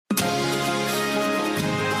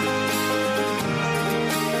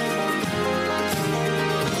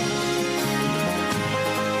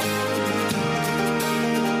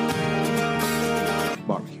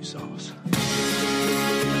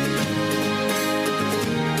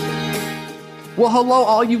Well, hello,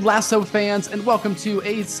 all you Lasso fans, and welcome to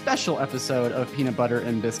a special episode of Peanut Butter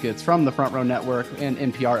and Biscuits from the Front Row Network and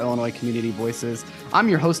NPR Illinois Community Voices. I'm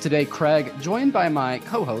your host today, Craig, joined by my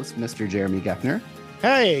co-host, Mr. Jeremy Geffner.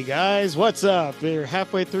 Hey, guys, what's up? We're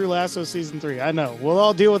halfway through Lasso Season 3. I know. We'll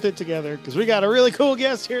all deal with it together because we got a really cool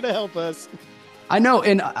guest here to help us. I know,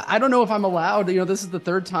 and I don't know if I'm allowed. This is the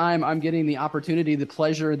third time I'm getting the opportunity, the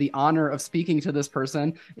pleasure, the honor of speaking to this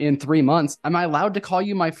person in 3 months. Am I allowed to call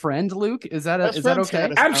you my friend, Luke? Is that okay?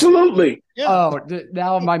 Status. Absolutely. Yeah. Oh,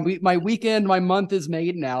 now my weekend, my month is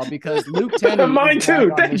made now because Luke Tennie Mine is back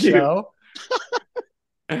too. on Thank the you. show.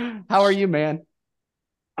 How are you, man?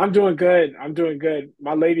 I'm doing good.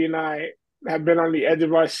 My lady and I have been on the edge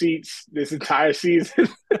of our seats this entire season.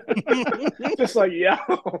 Just like, yo,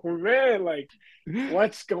 man, like,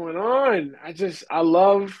 what's going on? I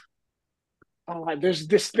love, there's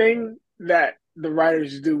this thing that the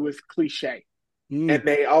writers do with cliche. And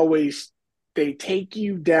they take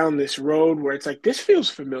you down this road where it's like, this feels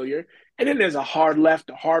familiar. And then there's a hard left,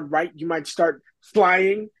 a hard right. You might start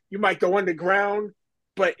flying. You might go underground.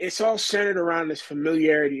 But it's all centered around this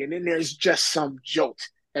familiarity. And then there's just some jolt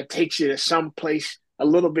that takes you to some place a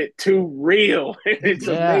little bit too real. It's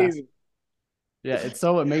amazing. Yeah, it's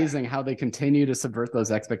so amazing how they continue to subvert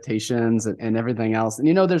those expectations and everything else. And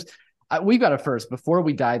we've got to first, before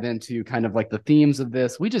we dive into kind of like the themes of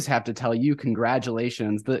this, we just have to tell you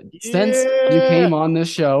congratulations that since you came on this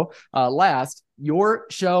show last, your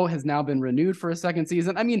show has now been renewed for a second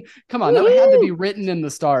season. I mean, come on, that had to be written in the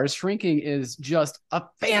stars. Shrinking is just a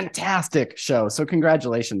fantastic show. So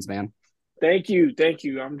congratulations, man. Thank you.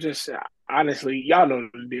 I'm just, honestly, y'all know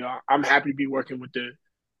the deal. I'm happy to be working with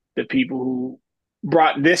the people who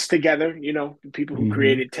brought this together, the people who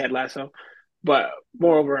created Ted Lasso. But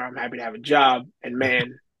moreover, I'm happy to have a job and,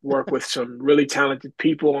 man, work with some really talented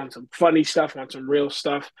people on some funny stuff, on some real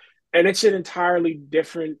stuff. And it's an entirely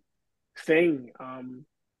different thing.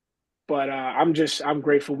 But I'm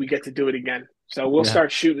grateful we get to do it again. So we'll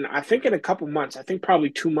start shooting, I think, in a couple months. I think probably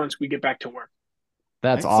 2 months we get back to work.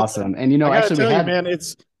 That's awesome. And, I actually, tell you, man,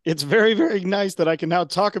 it's very, very nice that I can now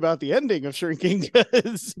talk about the ending of Shrinking.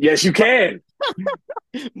 Yes, you can.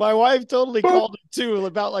 My wife totally called it too,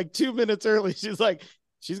 about like 2 minutes early. She's like,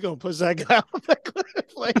 she's going to push that guy off the cliff.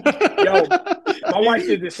 Like, yo, my wife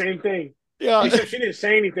did the same thing. Yeah. She didn't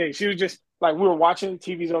say anything. She was just like, we were watching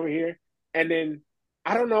TVs over here. And then,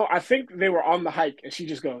 I don't know, I think they were on the hike and she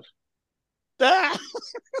just goes, ah!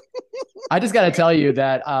 I just got to tell you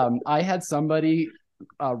that I had somebody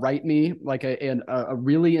write me like a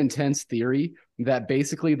really intense theory that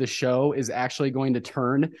basically the show is actually going to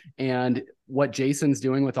turn, and what Jason's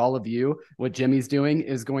doing with all of you, what Jimmy's doing,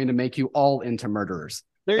 is going to make you all into murderers.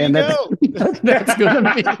 There you go. That's going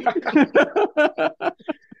to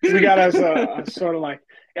be. We got us sort of like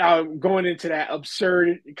going into that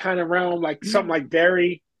absurd kind of realm, like something like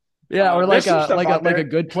Derry. Yeah, or like a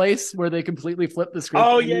Good Place where they completely flip the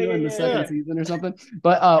script in the second season or something.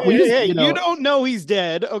 But you don't know he's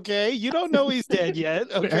dead, okay? You don't know he's dead yet,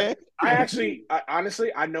 okay? I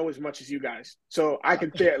honestly know as much as you guys, so I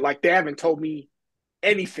can like they haven't told me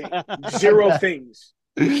anything, zero things,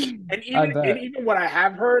 and even what I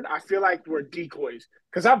have heard, I feel like we're decoys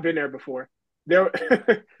because I've been there before. There,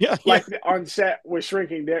 like on set with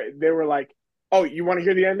Shrinking, they were like, "Oh, you want to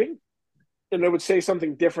hear the ending?" And they would say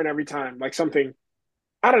something different every time, like something,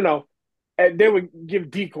 I don't know. And they would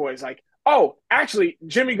give decoys like, oh, actually,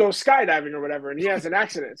 Jimmy goes skydiving or whatever, and he has an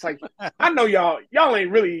accident. It's like, I know y'all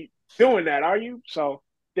ain't really doing that, are you? So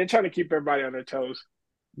they're trying to keep everybody on their toes.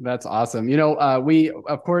 That's awesome. We,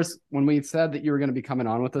 of course, when we said that you were going to be coming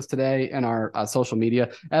on with us today in our social media,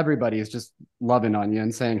 everybody is just loving on you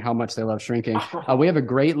and saying how much they love Shrinking. We have a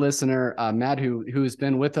great listener, Matt, who's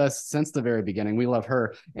been with us since the very beginning. We love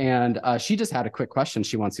her. And she just had a quick question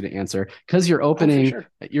she wants you to answer because you're opening,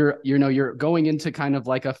 you're going into kind of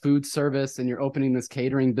like a food service and you're opening this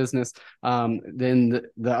catering business. Then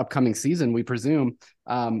the upcoming season, we presume.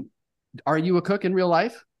 Are you a cook in real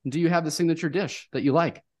life? Do you have the signature dish that you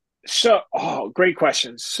like? So, great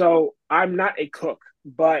question. So I'm not a cook,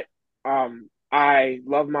 but I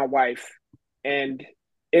love my wife. And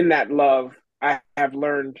in that love, I have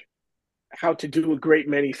learned how to do a great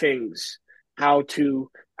many things, how to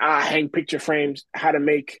hang picture frames, how to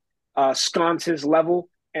make sconces level,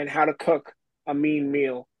 and how to cook a mean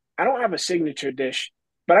meal. I don't have a signature dish,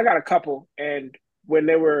 but I got a couple. And when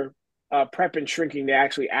they were prepping Shrinking, they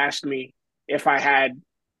actually asked me if I had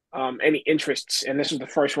any interests, and this was the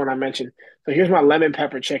first one I mentioned. So here's my lemon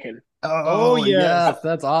pepper chicken. Oh Oh, yes. yes,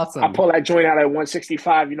 that's I awesome. pull that joint out at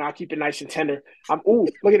 165. I keep it nice and tender.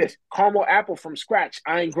 Look at this caramel apple from scratch.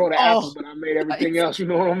 I ain't grow the apple, Oh, but I made everything Nice. else. You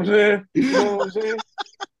know what I'm saying? You know what I'm saying?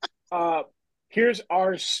 Uh, Here's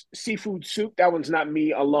our seafood soup. That one's not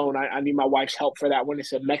me alone. I need my wife's help for that one.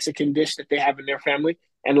 It's a Mexican dish that they have in their family.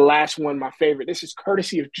 And the last one, my favorite. This is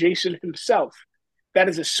courtesy of Jason himself. That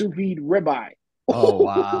is a sous vide ribeye. Oh,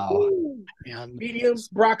 wow. man. Medium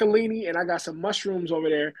broccolini, and I got some mushrooms over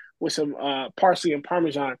there with some parsley and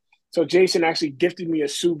parmesan. So Jason actually gifted me a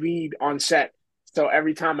sous vide on set. So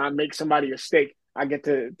every time I make somebody a steak, I get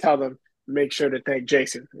to tell them make sure to thank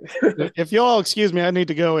Jason. If y'all excuse me, I need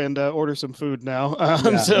to go and order some food now.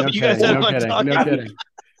 Yeah, So no you guys kidding. have No fun kidding. No talking. kidding.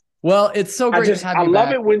 Well, it's so great to have I you love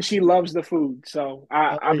back. it when she loves the food. So Oh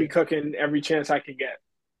I'll be yeah. cooking every chance I can get.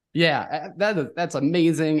 Yeah, that's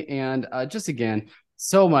amazing. And just again,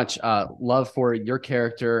 so much love for your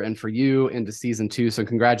character and for you into season 2. So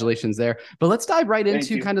congratulations there. But let's dive right Thank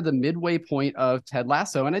into you. kind of the midway point of Ted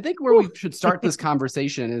Lasso. And I think where Whew. we should start this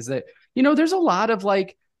conversation is that, there's a lot of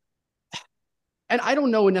like, and I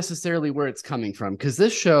don't know necessarily where it's coming from because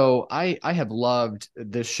this show, I have loved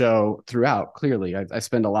this show throughout. Clearly, I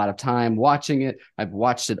spend a lot of time watching it. I've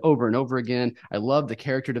watched it over and over again. I love the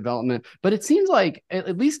character development, but it seems like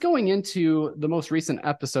at least going into the most recent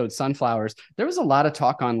episode, Sunflowers, there was a lot of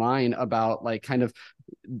talk online about like kind of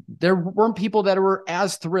there weren't people that were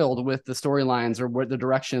as thrilled with the storylines or what the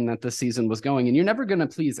direction that this season was going. And you're never going to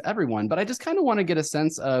please everyone. But I just kind of want to get a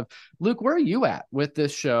sense of, Luke, where are you at with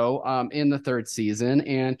this show in the 3rd season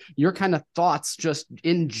and your kind of thoughts just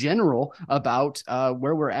in general about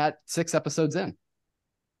where we're at 6 episodes in?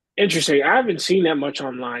 Interesting. I haven't seen that much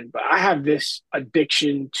online, but I have this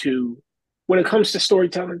addiction to when it comes to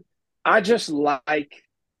storytelling. I just like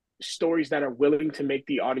stories that are willing to make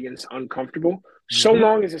the audience uncomfortable, so Mm-hmm.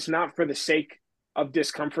 long as it's not for the sake of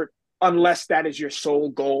discomfort, unless that is your sole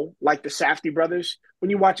goal. Like the Safdie brothers,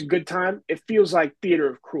 when you watch Good Time, it feels like theater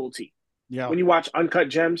of cruelty. Yeah. When you watch Uncut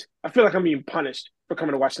Gems, I feel like I'm being punished for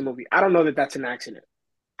coming to watch the movie. I don't know that that's an accident.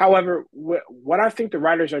 However, what I think the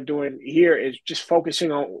writers are doing here is just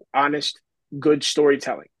focusing on honest, good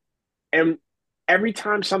storytelling. And every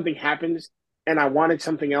time something happens and I wanted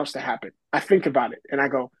something else to happen, I think about it and I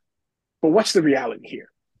go, but what's the reality here?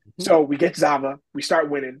 So we get Zava, we start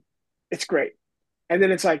winning. It's great. And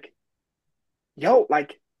then it's like, yo,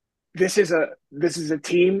 like this is a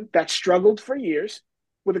team that struggled for years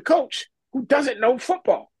with a coach who doesn't know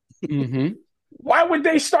football. Mm-hmm. Why would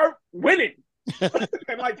they start winning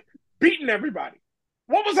and like beating everybody?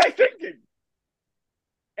 What was I thinking?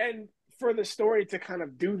 And for the story to kind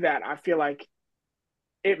of do that, I feel like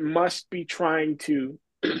it must be trying to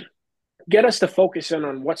get us to focus in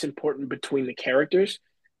on what's important between the characters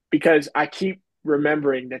because I keep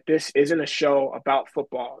remembering that this isn't a show about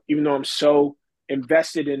football, even though I'm so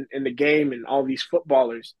invested in the game and all these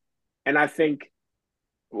footballers. And I think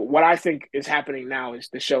what I think is happening now is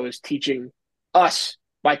the show is teaching us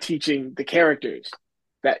by teaching the characters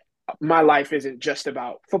that my life isn't just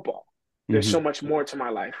about football. There's Mm-hmm. so much more to my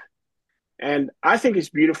life. And I think it's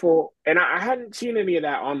beautiful. And I hadn't seen any of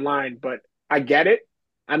that online, but I get it.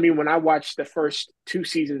 I mean, when I watched the first 2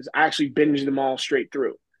 seasons, I actually binged them all straight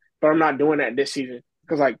through. But I'm not doing that this season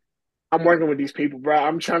because, like, I'm working with these people, bro.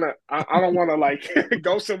 I'm trying to, I don't want to, like,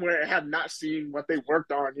 go somewhere and have not seen what they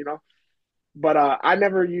worked on. But I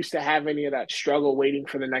never used to have any of that struggle waiting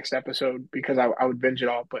for the next episode because I would binge it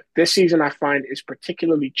all. But this season I find is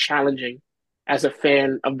particularly challenging as a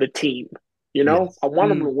fan of the team. Yes. I want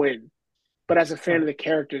them to Mm. win, but as a fan of the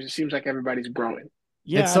characters, it seems like everybody's growing.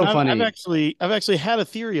 It's Yeah, and so I've funny. actually had a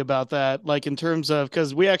theory about that, like in terms of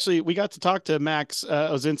because we got to talk to Max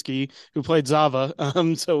Ozinski who played Zava,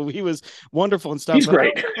 so he was wonderful and stuff. He's But I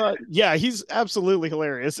great. always thought, yeah, he's absolutely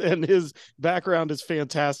hilarious, and his background is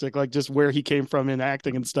fantastic, like just where he came from in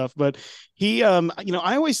acting and stuff. But he,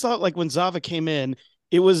 I always thought like when Zava came in,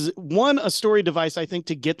 it was a story device, I think,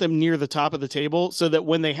 to get them near the top of the table so that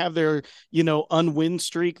when they have their, unwin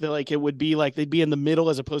streak, that like it would be like they'd be in the middle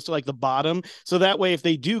as opposed to like the bottom. So that way, if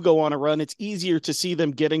they do go on a run, it's easier to see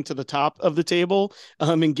them getting to the top of the table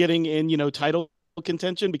and getting in, title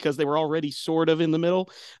contention because they were already sort of in the middle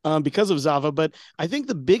because of Zava. But I think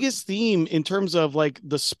the biggest theme in terms of like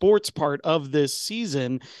the sports part of this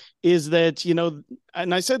season is that,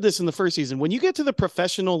 and I said this in the first season, when you get to the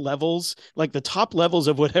professional levels, like the top levels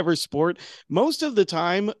of whatever sport, most of the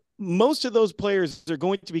time, most of those players are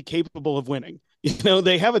going to be capable of winning.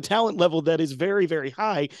 They have a talent level that is very, very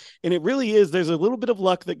high. And it really is. There's a little bit of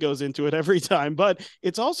luck that goes into it every time, but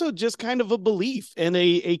it's also just kind of a belief and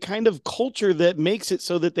a kind of culture that makes it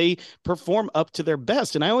so that they perform up to their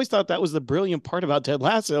best. And I always thought that was the brilliant part about Ted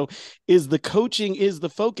Lasso is the coaching is the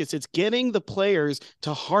focus. It's getting the players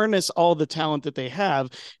to harness all the talent that they have.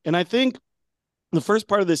 And I think the first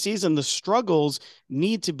part of the season, the struggles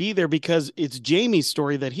need to be there because it's Jamie's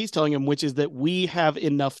story that he's telling him, which is that we have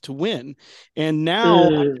enough to win. And now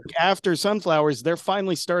after Sunflowers, they're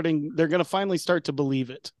going to finally start to believe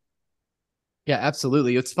it. Yeah,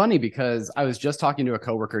 absolutely. It's funny because I was just talking to a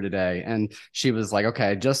coworker today and she was like, okay,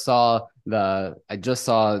 I just saw the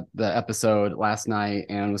episode last night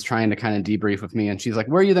and was trying to kind of debrief with me. And she's like,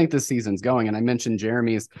 where do you think this season's going? And I mentioned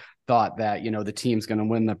Jeremy's thought that, the team's going to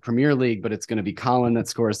win the Premier League, but it's going to be Colin that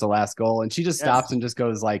scores the last goal. And she just stops and just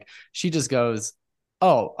goes,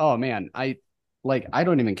 oh man, I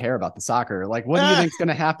don't even care about the soccer. Like, what do you think's going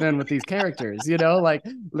to happen with these characters? That's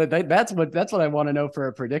what I want to know for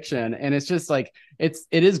a prediction. And it's just like, it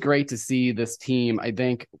is great to see this team. I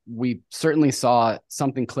think we certainly saw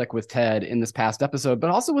something click with Ted in this past episode, but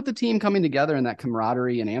also with the team coming together and that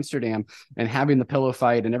camaraderie in Amsterdam and having the pillow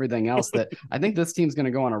fight and everything else that I think this team's going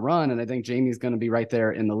to go on a run. And I think Jamie's going to be right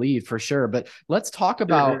there in the lead for sure. But let's talk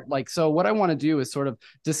about so what I want to do is sort of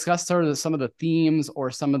discuss some of the themes or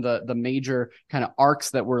some of the major kind of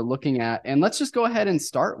arcs that we're looking at. And let's just go ahead and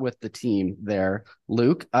start with the team there,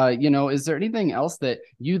 Luke. Is there anything else that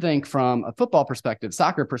you think from a football perspective,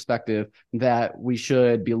 soccer perspective, that we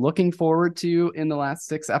should be looking forward to in the last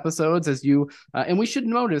 6 episodes and we should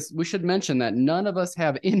mention that none of us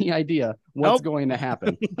have any idea what's going to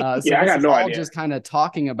happen. So I got no idea. Just kind of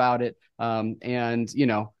talking about it.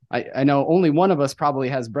 I know only one of us probably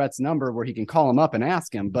has Brett's number where he can call him up and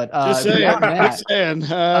ask him, but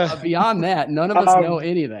beyond that, none of us know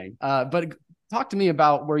anything. But talk to me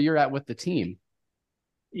about where you're at with the team.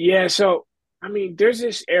 Yeah, so, there's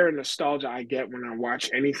this air of nostalgia I get when I watch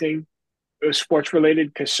anything sports related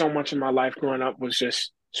because so much of my life growing up was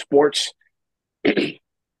just sports. I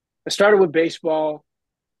started with baseball.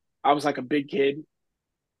 I was like a big kid.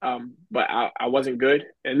 But I wasn't good.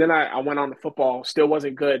 And then I went on to football, still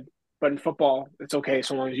wasn't good. But in football, it's okay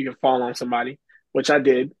so long as you can fall on somebody, which I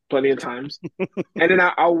did plenty of times. And then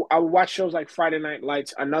I watch shows like Friday Night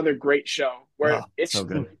Lights, another great show where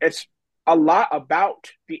it's a lot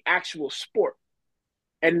about the actual sport.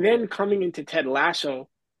 And then coming into Ted Lasso,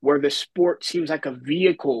 where the sport seems like a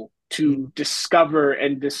vehicle to discover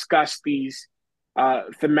and discuss these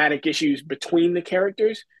thematic issues between the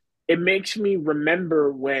characters, it makes me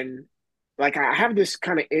remember when, I have this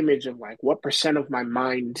kind of image of what percent of my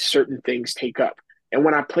mind certain things take up. And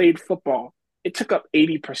when I played football, it took up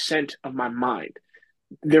 80% of my mind.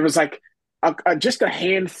 There was just a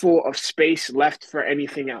handful of space left for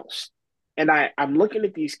anything else. And I'm looking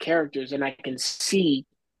at these characters and I can see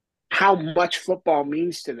how much football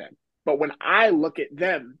means to them. But when I look at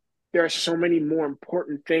them, there are so many more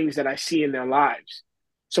important things that I see in their lives.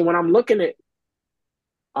 So when I'm looking at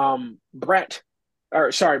Brett.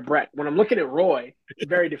 When I'm looking at Roy,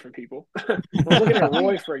 very different people. When I'm looking at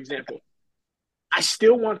Roy, for example, I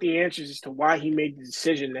still want the answers as to why he made the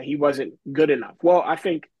decision that he wasn't good enough. Well, I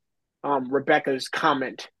think Rebecca's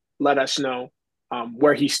comment let us know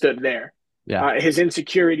where he stood there. Yeah. His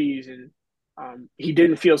insecurities and he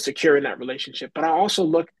didn't feel secure in that relationship. But I also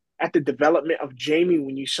look at the development of Jamie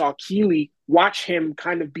when you saw Keely watch him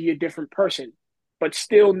kind of be a different person, but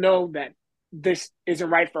still know that this isn't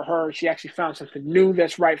right for her. She actually found something new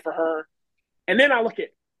that's right for her. And then I look at,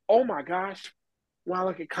 oh my gosh, when I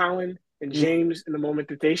look at Colin and James in the moment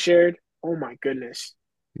that they shared, oh my goodness.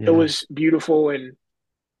 Yeah. It was beautiful. And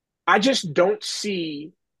I just don't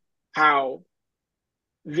see how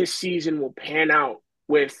this season will pan out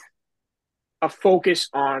with a focus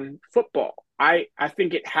on football. I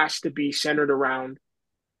think it has to be centered around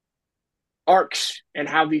arcs and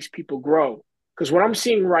how these people grow. Because what I'm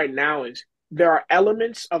seeing right now is there are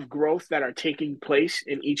elements of growth that are taking place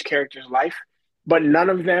in each character's life, but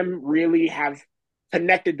none of them really have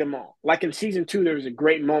connected them all. Like in season 2, there was a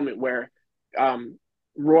great moment where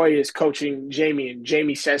Roy is coaching Jamie and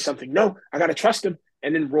Jamie says something, no, I got to trust him.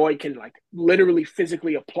 And then Roy can literally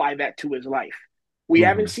physically apply that to his life. We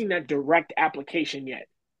haven't seen that direct application yet.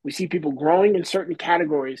 We see people growing in certain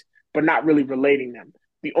categories, but not really relating them.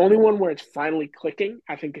 The only one where it's finally clicking,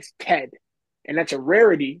 I think, is Ted. And that's a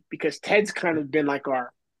rarity because Ted's kind of been like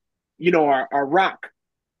our rock.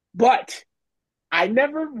 But I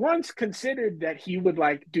never once considered that he would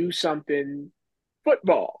do something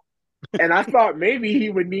football. And I thought maybe he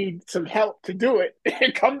would need some help to do it.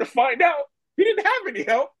 And come to find out, he didn't have any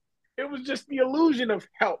help. It was just the illusion of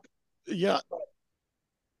help. Yeah.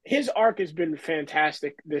 His arc has been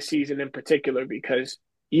fantastic this season in particular because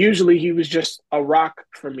usually he was just a rock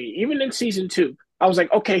for me. Even in season 2, I was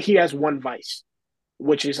like, okay, he has one vice,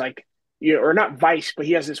 which is like, you know, or not vice, but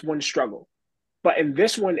he has this one struggle. But in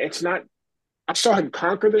this one, it's not. I saw him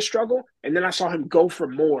conquer the struggle, and then I saw him go for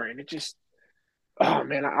more, and it just, oh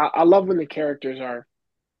man, I love when the characters are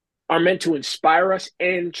meant to inspire us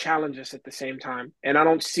and challenge us at the same time. And I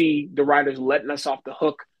don't see the writers letting us off the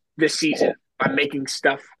hook this season by making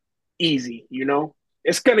stuff easy, you know?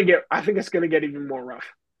 I think it's gonna get even more rough.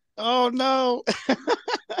 Oh no.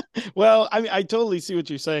 Well, I mean, I totally see what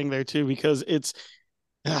you're saying there too, because it's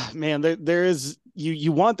man, there is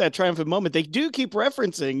you want that triumphant moment. They do keep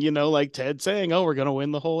referencing, you know, like Ted saying, "Oh, we're gonna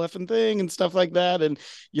win the whole effing thing" and stuff like that. And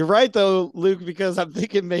you're right though, Luke, because I'm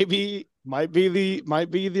thinking maybe might be the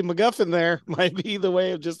MacGuffin there, might be the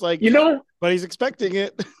way of just like, You know, but he's expecting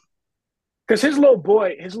it. because his little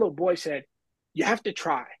boy said, "You have to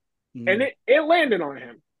try," and Mm. it landed on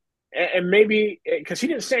him. And maybe because he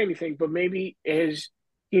didn't say anything, but maybe he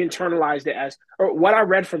internalized it as, or what I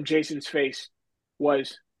read from Jason's face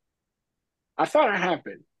was, I thought I have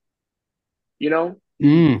been, you know,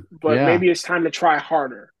 but Yeah. maybe it's time to try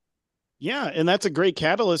harder. Yeah, and that's a great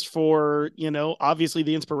catalyst for, you know, obviously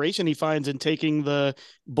the inspiration he finds in taking the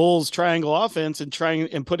Bulls triangle offense and trying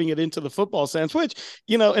and putting it into the football sense, which,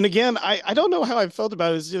 you know, and again, I don't know how I felt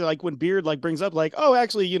about it. Is, you know, like when Beard like brings up like, oh,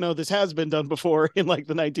 actually, you know, this has been done before in like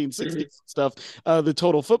the 1960s Mm-hmm. stuff, the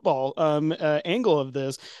total football angle of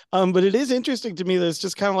this. But it is interesting to me that it's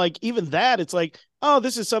just kind of like even that, it's like, oh,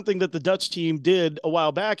 this is something that the Dutch team did a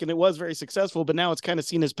while back and it was very successful, but now it's kind of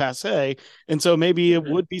seen as passe. And so maybe it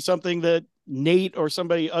Mm-hmm. would be something that Nate or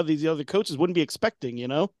somebody of these other coaches wouldn't be expecting, you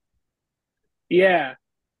know? Yeah.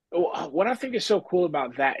 What I think is so cool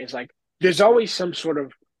about that is like there's always some sort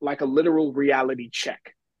of like a literal reality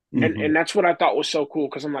check. Hmm. And that's what I thought was so cool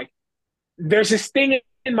because I'm like, there's this thing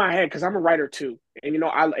in my head because I'm a writer too. And you know,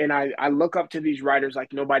 I look up to these writers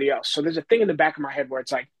like nobody else. So there's a thing in the back of my head where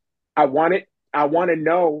it's like, I want it, I want to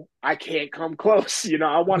know I can't come close. You know,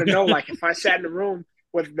 I want to know like if I sat in a room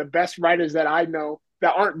with the best writers that I know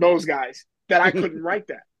that aren't those guys, that I couldn't write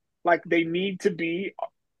that. Like they need to be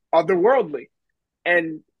otherworldly.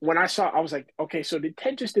 And when I saw, I was like, okay, so did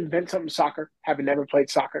Ted just invent something soccer, having never played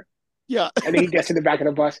soccer? Yeah. And then he gets in the back of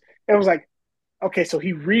the bus. And I was like, okay, so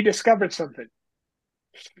he rediscovered something.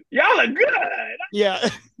 Y'all are good. Yeah.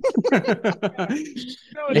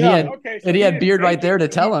 No And he doubt. had Okay, and so he he had didn't Beard right make there it, to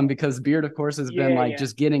but tell him because Beard, of course, has been yeah, like yeah.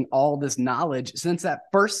 just getting all this knowledge since that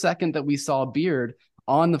first second that we saw Beard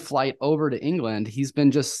on the flight over to England. He's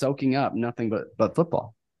been just soaking up nothing but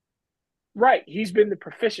football. Right. He's been the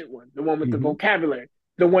proficient one, the one with the Hmm. vocabulary,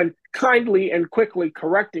 the one kindly and quickly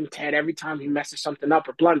correcting Ted every time he messes something up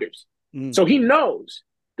or blunders. Mm. So he knows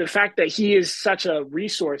the fact that he is such a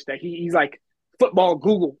resource that he's like football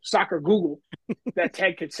Google, soccer Google, that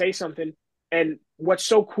Ted could say something. And what's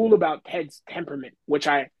so cool about Ted's temperament, which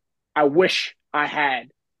I wish I had,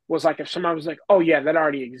 was like if somebody was like, "Oh yeah, that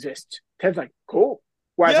already exists." Ted's like, "Cool."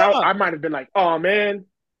 Whereas Yeah. I might have been like, "Oh man."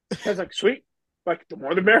 Ted's like, "Sweet." Like the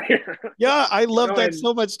more the merrier. Yeah. I You love know, that and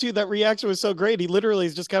so much too. That reaction was so great. He literally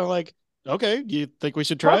is just kind of like, okay, you think we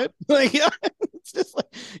should try huh, it? Like, yeah. It's just like,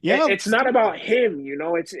 yeah, it's let's not do it. about him, you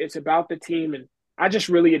know, it's about the team. And I just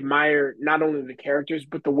really admire not only the characters,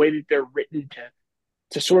 but the way that they're written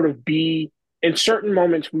to sort of be in certain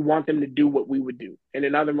moments we want them to do what we would do. And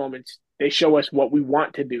in other moments they show us what we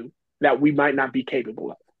want to do that we might not be capable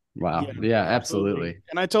of. Yeah, Wow. Yeah, absolutely. absolutely.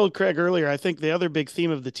 And I told Craig earlier, I think the other big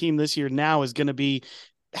theme of the team this year now is going to be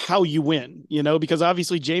how you win, you know, because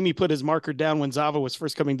obviously Jamie put his marker down when Zava was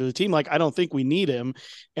first coming to the team. Like, I don't think we need him.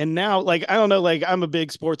 And now, like, I don't know, like, I'm a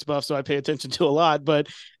big sports buff, so I pay attention to a lot, but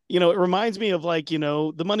you know, it reminds me of like, you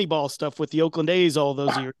know, the Moneyball stuff with the Oakland A's all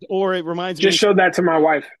those years, or it reminds Just me, showed that to my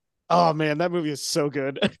wife. oh man, that movie is so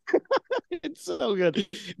good. It's so good.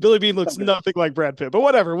 Billy Bean looks Okay. nothing like Brad Pitt, but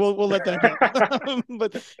whatever. We'll let that go.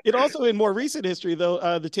 But it also, in more recent history,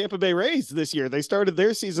 though, the Tampa Bay Rays this year, they started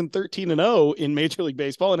their season 13-0 in Major League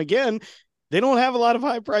Baseball, and again, they don't have a lot of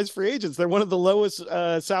high price free agents. They're one of the lowest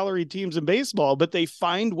salaried teams in baseball, but they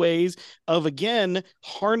find ways of, again,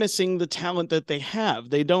 harnessing the talent that they have.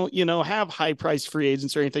 They don't, you know, have high price free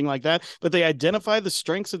agents or anything like that, but they identify the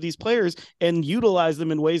strengths of these players and utilize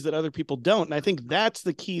them in ways that other people don't. And I think that's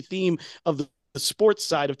the key theme of the sports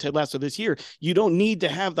side of Ted Lasso this year. You don't need to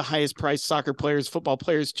have the highest priced soccer players, football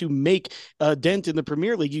players to make a dent in the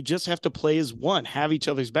Premier League. You just have to play as one, have each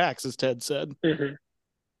other's backs, as Ted said. Mm-hmm.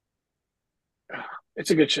 It's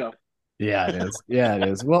a good show. Yeah, it is. Yeah, it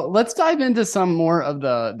is. Well, let's dive into some more of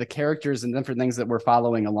the characters and different things that we're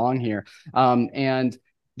following along here. And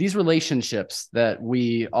these relationships that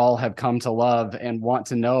we all have come to love and want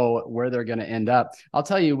to know where they're going to end up. I'll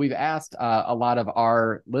tell you, we've asked a lot of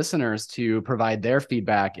our listeners to provide their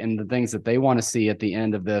feedback and the things that they want to see at the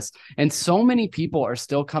end of this. And so many people are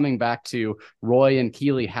still coming back to Roy and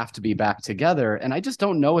Keeley have to be back together. And I just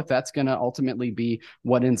don't know if that's going to ultimately be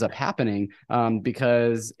what ends up happening,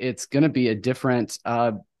 because it's going to be a different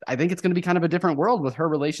I think it's going to be kind of a different world with her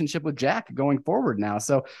relationship with Jack going forward now.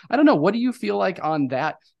 So I don't know. What do you feel like on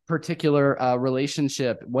that particular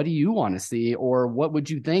relationship? What do you want to see, or what would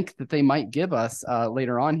you think that they might give us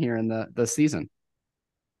later on here in the season?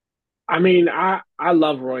 I mean, I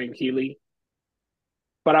love Roy and Keeley,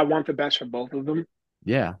 but I want the best for both of them.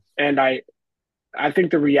 Yeah. And I think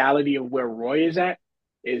the reality of where Roy is at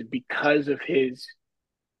is because of his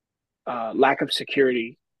lack of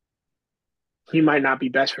security, he might not be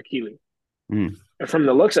best for Keeley. Mm. And from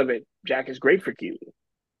the looks of it, Jack is great for Keeley.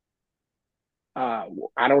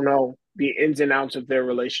 I don't know the ins and outs of their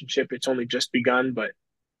relationship. It's only just begun, but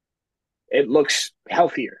it looks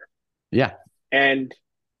healthier. Yeah. And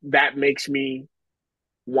that makes me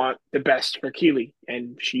want the best for Keeley.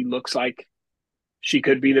 And she looks like she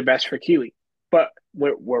could be the best for Keeley. But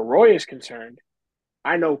where Roy is concerned,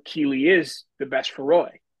 I know Keeley is the best for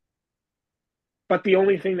Roy. But the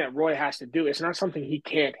only thing that Roy has to do, it's not something he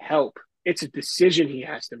can't help. It's a decision he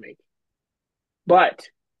has to make. But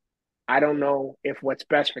I don't know if what's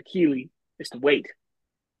best for Keeley is to wait.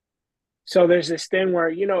 So there's this thing where,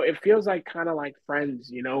 it feels like kind of like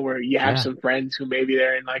friends, where you have Yeah. some friends who maybe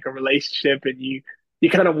they're in like a relationship and you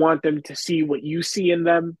kind of want them to see what you see in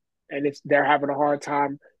them and they're having a hard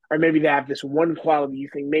time. Or maybe they have this one quality you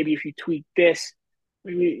think maybe if you tweak this,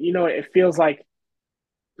 maybe, it feels like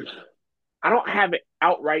I don't have it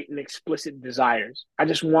outright and explicit desires. I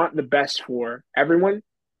just want the best for everyone.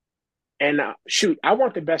 And shoot, I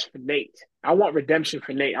want the best for Nate. I want redemption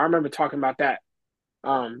for Nate. I remember talking about that.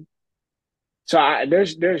 Um,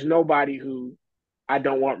 there's nobody who I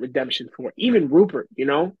don't want redemption for, even Rupert,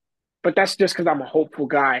 But that's just because I'm a hopeful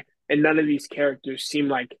guy, and none of these characters seem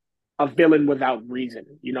like a villain without reason.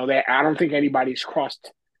 I don't think anybody's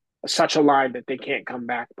crossed such a line that they can't come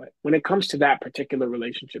back. But when it comes to that particular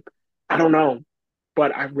relationship, I don't know.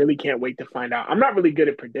 But I really can't wait to find out. I'm not really good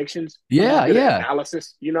at predictions. I'm more Yeah. good at Yeah.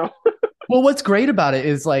 analysis. Well, what's great about it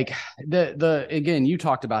is like the again, you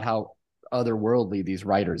talked about how otherworldly these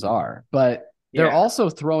writers are, but they're Yeah. also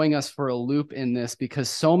throwing us for a loop in this because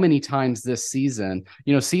so many times this season,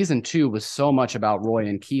 season 2 was so much about Roy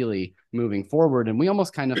and Keeley moving forward, and we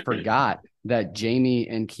almost kind of forgot that Jamie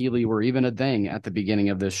and Keeley were even a thing at the beginning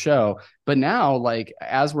of this show. But now, like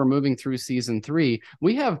as we're moving through season 3,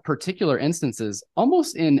 we have particular instances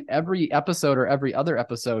almost in every episode or every other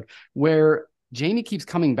episode where Jamie keeps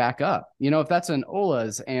coming back up. If that's an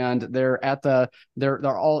Ola's and they're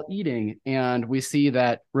all eating, and we see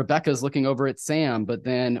that Rebecca's looking over at Sam, but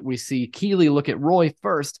then we see Keeley look at Roy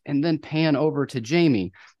first and then pan over to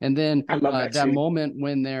Jamie. And then I love that scene. moment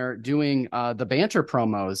when they're doing the banter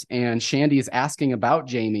promos and Shandy's asking about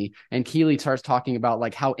Jamie and Keeley starts talking about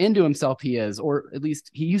like how into himself he is, or at least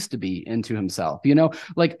he used to be into himself,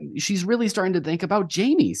 like she's really starting to think about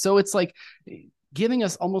Jamie. So it's like giving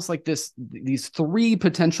us almost like these 3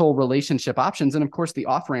 potential relationship options. And of course the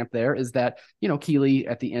off ramp there is that, Keeley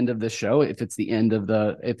at the end of this show, if it's the end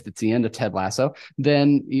of Ted Lasso,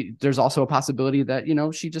 then there's also a possibility that,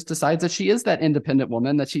 she just decides that she is that independent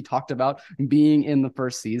woman that she talked about being in the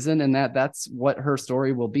first season, and that's what her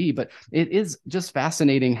story will be. But it is just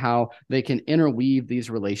fascinating how they can interweave these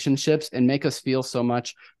relationships and make us feel so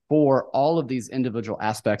much for all of these individual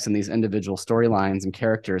aspects and these individual storylines and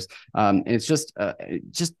characters. And it just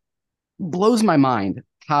blows my mind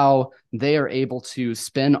how they are able to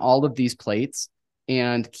spin all of these plates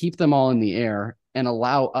and keep them all in the air and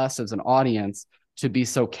allow us as an audience to be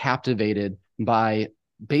so captivated by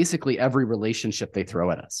basically every relationship they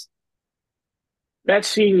throw at us. That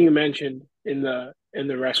scene you mentioned in the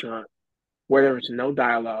restaurant where there was no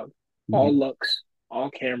dialogue, all looks, all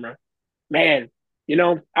camera. Man,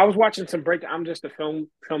 I was watching some breakdown. I'm just a film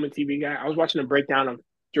and TV guy. I was watching a breakdown of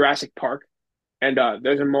Jurassic Park, and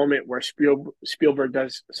there's a moment where Spielberg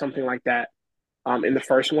does something like that in the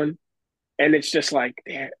first one, and it's just like,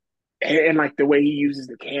 and like the way he uses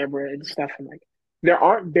the camera and stuff. And like, there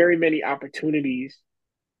aren't very many opportunities.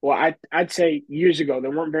 Well, I'd say years ago there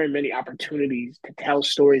weren't very many opportunities to tell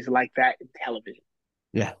stories like that in television.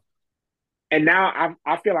 Yeah. And now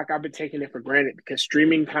I feel like I've been taking it for granted because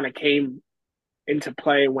streaming kind of came into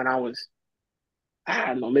play when I was, I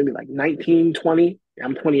don't know, maybe like 19, 20.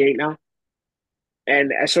 I'm 28 now.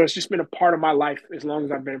 And so it's just been a part of my life as long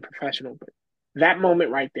as I've been a professional. But that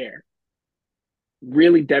moment right there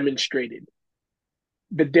really demonstrated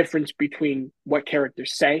the difference between what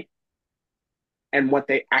characters say and what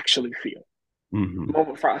they actually feel. Mm-hmm. The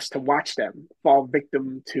moment for us to watch them fall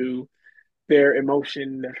victim to their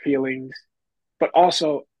emotion, their feelings, but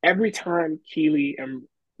also every time Keely and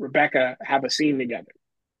Rebecca have a scene together,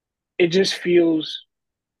 it just feels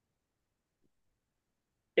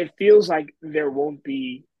like there won't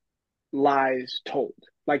be lies told.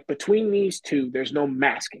 Like between these two, there's no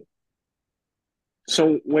masking.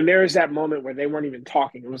 So when there is that moment where they weren't even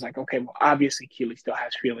talking, it was like, okay, well, obviously Keely still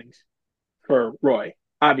has feelings for Roy.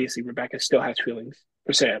 Obviously, Rebecca still has feelings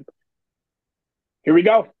for Sam. Here we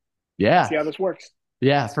go. Yeah. See how this works.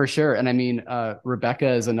 Yeah, for sure. And I mean, Rebecca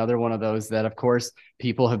is another one of those that, of course,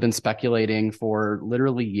 people have been speculating for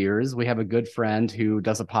literally years. We have a good friend who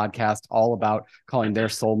does a podcast all about calling their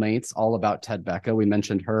soulmates, all about Ted Becca. We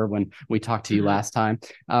mentioned her when we talked to you last time.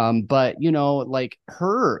 But, like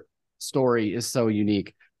her story is so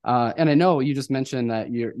unique. And I know you just mentioned that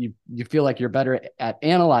you feel like you're better at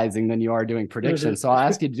analyzing than you are doing predictions. So I'll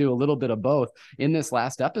ask you to do a little bit of both. In this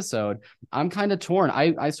last episode, I'm kind of torn.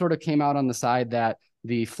 I sort of came out on the side that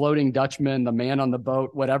the floating Dutchman, the man on the boat,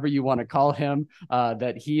 whatever you want to call him,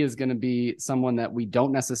 that he is going to be someone that we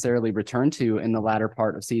don't necessarily return to in the latter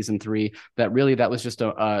part of season 3. That was just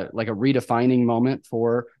like a redefining moment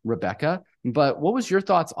for Rebecca. But what was your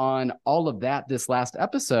thoughts on all of that this last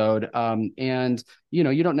episode? And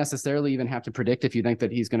you don't necessarily even have to predict if you think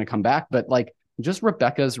that he's going to come back, but like just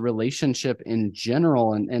Rebecca's relationship in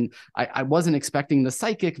general. And I wasn't expecting the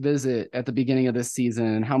psychic visit at the beginning of this season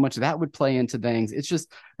and how much that would play into things. It's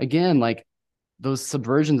just, again, like those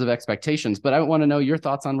subversions of expectations. But I want to know your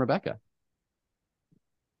thoughts on Rebecca.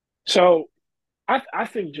 So I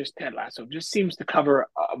think just Ted Lasso just seems to cover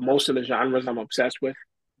most of the genres I'm obsessed with.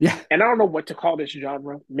 Yeah. And I don't know what to call this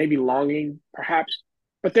genre, maybe longing, perhaps.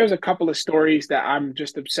 But there's a couple of stories that I'm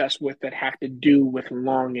just obsessed with that have to do with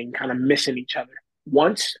longing, kind of missing each other.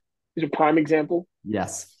 Once is a prime example.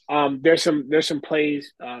 Yes. There's some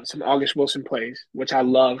plays, some August Wilson plays, which I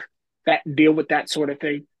love, that deal with that sort of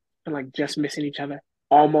thing, and like just missing each other.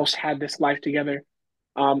 Almost had this life together.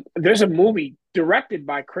 There's a movie directed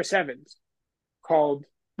by Chris Evans called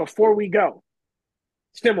Before We Go,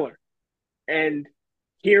 similar. And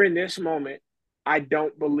here in this moment, I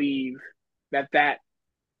don't believe that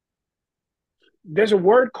there's a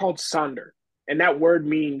word called sonder, and that word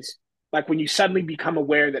means like when you suddenly become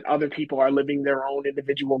aware that other people are living their own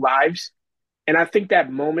individual lives. And I think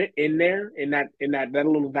that moment in there, in that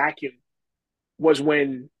little vacuum, was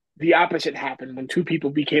when the opposite happened, when two people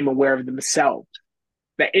became aware of themselves.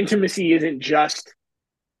 That intimacy isn't just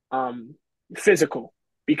um, physical,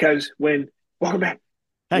 because when welcome back,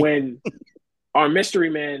 Hey. when our mystery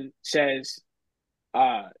man says,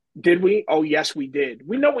 "Did we? Oh, yes, we did."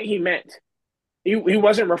 We know what he meant. He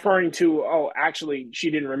wasn't referring to, oh, actually, she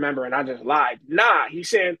didn't remember and I just lied. Nah, he's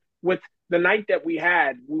saying with the night that we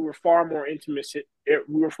had, we were far more intimate.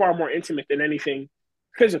 We were far more intimate than anything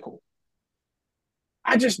physical.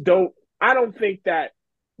 I just don't. I don't think that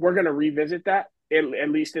we're gonna revisit that at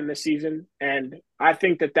least in this season. And I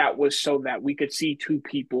think that was so that we could see two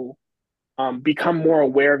people become more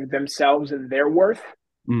aware of themselves and their worth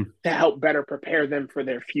to help better prepare them for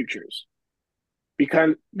their futures.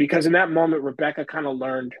 Because in that moment, Rebecca kind of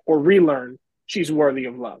learned or relearned she's worthy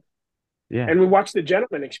of love. Yeah. And we watched the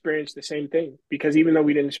gentleman experience the same thing, because even though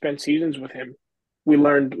we didn't spend seasons with him, we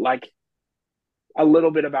learned like a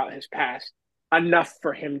little bit about his past, enough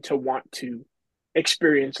for him to want to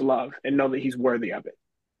experience love and know that he's worthy of it.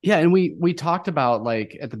 Yeah, and we talked about,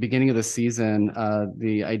 like, at the beginning of the season,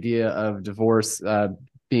 the idea of divorce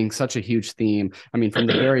being such a huge theme. I mean, from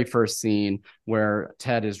the very first scene where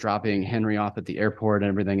Ted is dropping Henry off at the airport and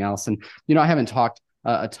everything else. And, I haven't talked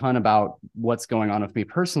a ton about what's going on with me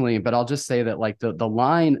personally, but I'll just say that, like, the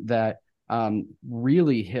line that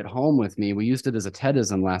really hit home with me, we used it as a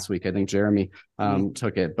Tedism last week. I think Jeremy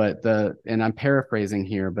took it, and I'm paraphrasing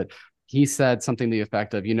here, but he said something to the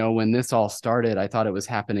effect of, when this all started, I thought it was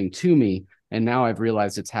happening to me, and now I've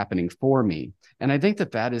realized it's happening for me. And I think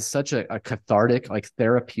that is such a cathartic, like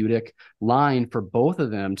therapeutic line for both of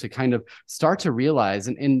them to kind of start to realize.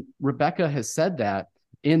 And Rebecca has said that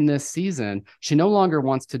in this season, she no longer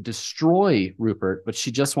wants to destroy Rupert, but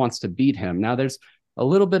she just wants to beat him. Now there's a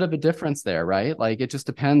little bit of a difference there, right? Like, it just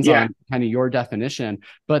depends on kind of your definition.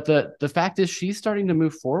 But the fact is, she's starting to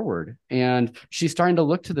move forward and she's starting to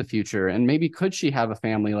look to the future. And maybe could she have a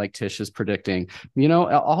family like Tish is predicting?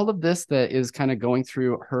 All of this that is kind of going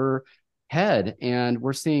through her head. And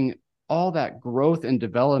we're seeing all that growth and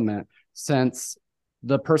development since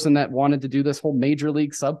the person that wanted to do this whole major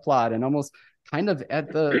league subplot, and almost kind of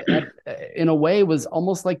in a way was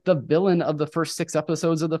almost like the villain of the first 6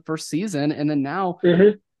 episodes of the first season. And then now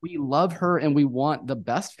we love her and we want the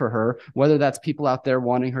best for her, whether that's people out there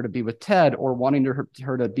wanting her to be with Ted or wanting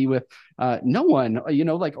her to be with no one,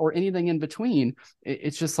 like, or anything in between.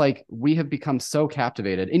 It's just like we have become so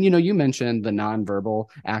captivated. And, you mentioned the nonverbal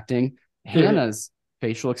acting. Hannah's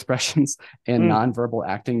facial expressions and nonverbal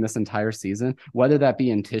acting this entire season, whether that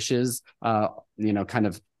be in Tish's, kind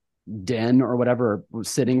of den or whatever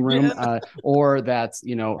sitting room, or that's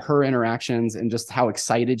her interactions and just how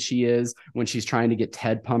excited she is when she's trying to get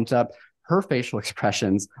Ted pumped up. Her facial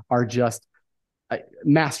expressions are just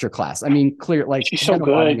masterclass. I mean, clear, like, she's so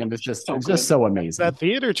good. It's just so amazing. That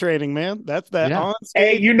theater training, man. That's that on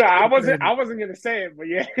stage. Hey, I wasn't gonna say it, but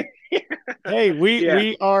yeah. Hey,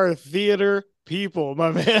 we are theater people,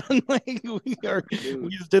 my man. Like we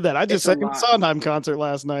just did that. I just sang a Sondheim concert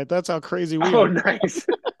last night. That's how crazy we are. Oh, nice.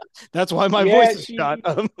 That's why my voice is shot.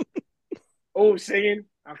 Singing.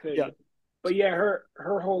 I feel you. But yeah,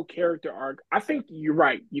 her whole character arc, I think you're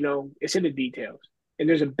right. It's in the details. And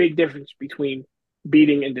there's a big difference between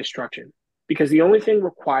beating and destruction. Because the only thing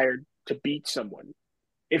required to beat someone,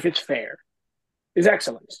 if it's fair, is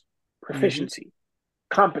excellence, proficiency,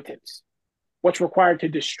 competence. What's required to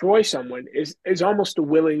destroy someone is almost the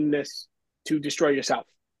willingness to destroy yourself.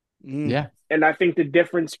 Yeah. And I think the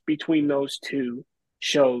difference between those two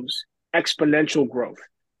shows exponential growth,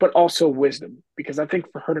 but also wisdom. Because I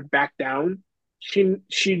think for her to back down,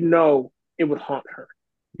 she'd know it would haunt her.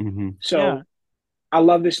 So I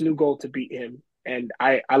love this new goal to beat him. And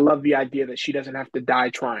I love the idea that she doesn't have to die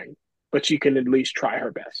trying, but she can at least try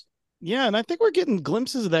her best. Yeah, and I think we're getting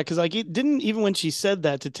glimpses of that because, like, it didn't even when she said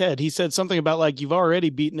that to Ted, he said something about, like, you've already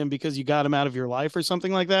beaten him because you got him out of your life or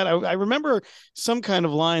something like that. I remember some kind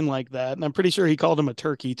of line like that, and I'm pretty sure he called him a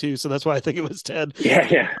turkey too, so that's why I think it was Ted.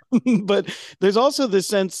 Yeah. But there's also this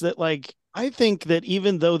sense that, like, I think that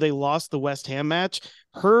even though they lost the West Ham match,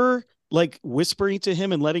 her, like, whispering to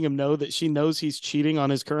him and letting him know that she knows he's cheating on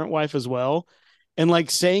his current wife as well, and, like,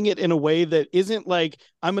 saying it in a way that isn't like,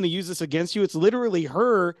 I'm going to use this against you. It's literally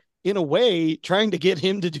her in a way trying to get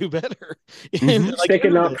him to do better. And like,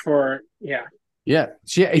 sticking up for she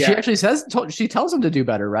actually she tells him to do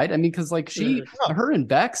better, right? I mean, because like her and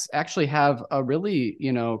Bex actually have a really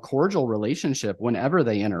cordial relationship whenever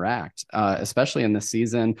they interact, especially in this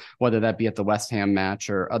season, whether that be at the West Ham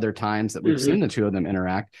match or other times that we've seen the two of them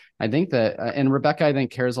interact. I think that and Rebecca, I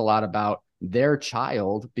think, cares a lot about their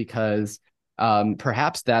child because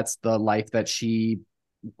perhaps that's the life that she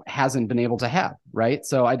hasn't been able to have, right?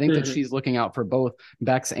 So I think that she's looking out for both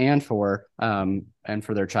Bex and for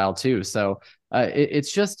their child too. So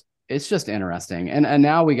it's just interesting. And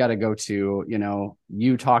now we got to go to,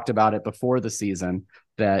 you talked about it before the season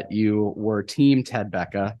that you were team Ted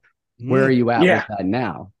Becca. Where are you at with that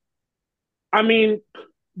now? I mean,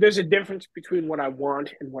 there's a difference between what I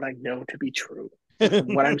want and what I know to be true.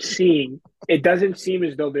 What I'm seeing, it doesn't seem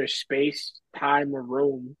as though there's space, time, or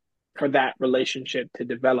room for that relationship to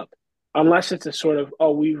develop, unless it's a sort of,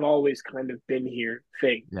 we've always kind of been here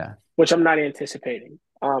thing, which I'm not anticipating.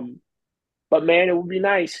 But man, it would be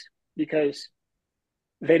nice because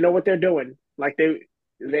they know what they're doing. Like it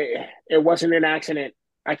wasn't an accident.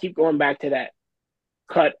 I keep going back to that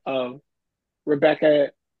cut of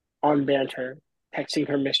Rebecca on banter, texting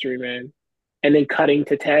her mystery man, and then cutting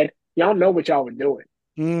to Ted. Y'all know what y'all were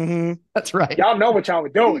doing. That's right. Y'all know what y'all were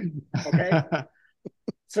doing. Okay.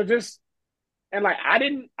 So like I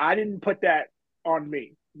didn't put that on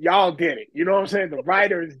me. Y'all did it. You know what I'm saying? The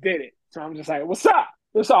writers did it. So I'm just like, what's up?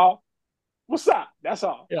 That's all. What's up? That's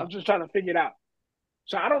all. Yeah. I'm just trying to figure it out.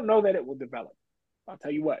 So I don't know that it will develop. I'll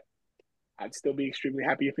tell you what. I'd still be extremely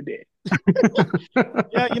happy if it did.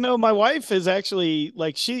 Yeah, my wife is actually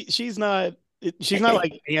like she's not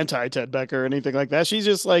like anti Ted Becker or anything like that. She's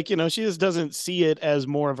just like, she just doesn't see it as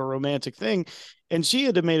more of a romantic thing. And she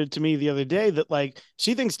had admitted to me the other day that like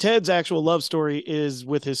she thinks Ted's actual love story is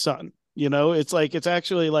with his son. It's like it's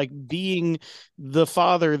actually like being the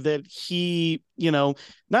father that he, not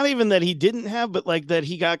even that he didn't have, but like that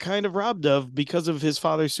he got kind of robbed of because of his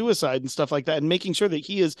father's suicide and stuff like that, and making sure that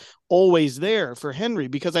he is always there for Henry.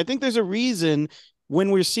 Because I think there's a reason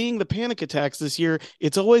when we're seeing the panic attacks this year,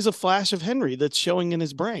 it's always a flash of Henry that's showing in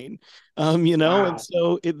his brain, wow. And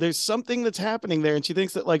so there's something that's happening there. And she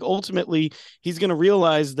thinks that like, ultimately he's going to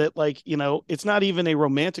realize that like, it's not even a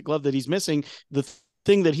romantic love that he's missing. The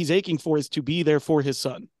thing that he's aching for is to be there for his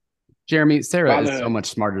son. Jeremy, Sarah is so much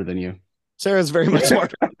smarter than you. Sarah's very much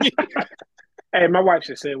smarter than me. Hey, my wife's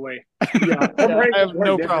the same way. I have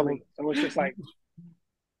no problem. So it's just like,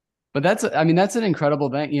 But that's an incredible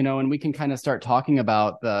thing, and we can kind of start talking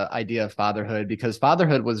about the idea of fatherhood, because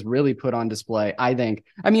fatherhood was really put on display, I think.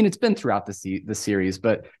 I mean, it's been throughout the series,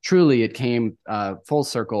 but truly it came full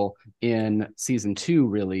circle in season 2,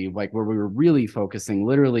 really, like where we were really focusing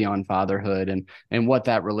literally on fatherhood and what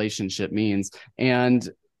that relationship means. And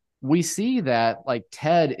we see that like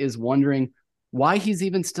Ted is wondering why he's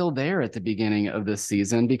even still there at the beginning of this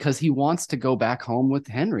season, because he wants to go back home with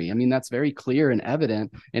Henry. I mean, that's very clear and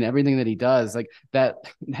evident in everything that he does. Like that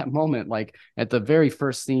moment, like at the very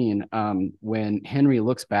first scene, when Henry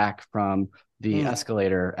looks back from the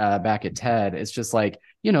escalator back at Ted, it's just like,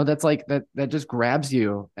 that's like that just grabs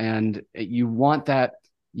you, and you want that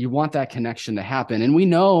connection to happen. And we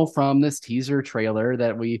know from this teaser trailer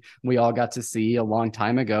that we all got to see a long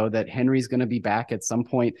time ago that Henry's going to be back at some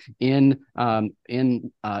point in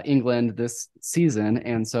England this season,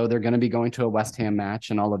 and so they're going to be going to a West Ham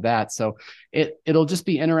match and all of that. So it'll just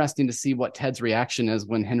be interesting to see what Ted's reaction is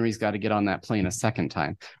when Henry's got to get on that plane a second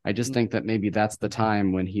time. I just think that maybe that's the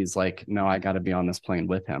time when he's like, no, I got to be on this plane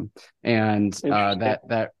with him. And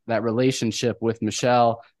that relationship with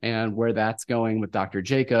Michelle and where that's going with Dr.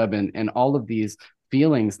 Jacob and all of these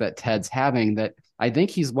feelings that Ted's having, that I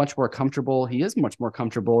think he's much more comfortable. He is much more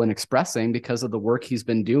comfortable in expressing because of the work he's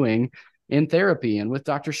been doing in therapy and with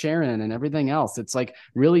Dr. Sharon and everything else. It's like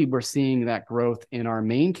really we're seeing that growth in our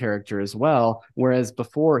main character as well. Whereas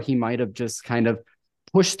before he might have just kind of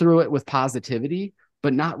pushed through it with positivity,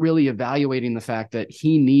 but not really evaluating the fact that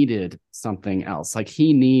he needed something else. Like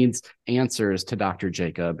he needs answers to Dr.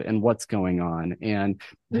 Jacob and what's going on. And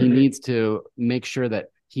he needs to make sure that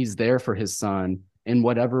he's there for his son in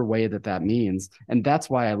whatever way that means. And that's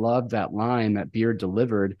why I love that line that Beard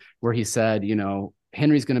delivered, where he said,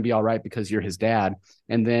 Henry's going to be all right because you're his dad.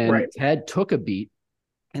 And then Ted took a beat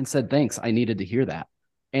and said, thanks, I needed to hear that.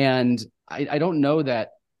 And I don't know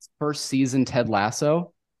that first season Ted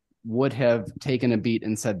Lasso would have taken a beat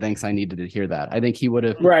and said, thanks, I needed to hear that. I think he would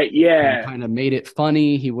have kind of made it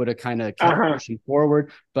funny. He would have kind of kept pushing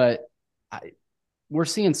forward. But we're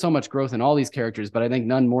seeing so much growth in all these characters, but I think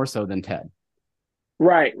none more so than Ted.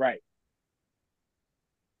 Right.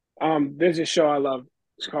 There's a show I love.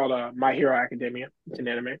 It's called My Hero Academia. It's an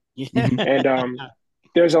anime. And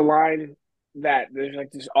there's a line that there's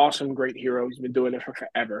like this awesome, great hero. He's been doing it for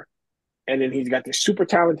forever. And then he's got this super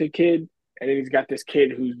talented kid. And then he's got this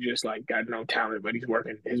kid who's just like got no talent, but he's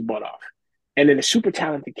working his butt off. And then the super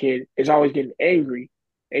talented kid is always getting angry.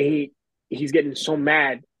 And he's getting so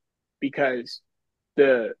mad because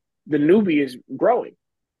the newbie is growing.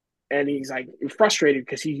 And he's like frustrated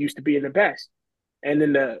because he's used to being the best. And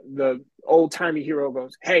then the old timey hero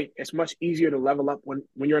goes, hey, it's much easier to level up when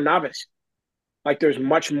you're a novice. Like there's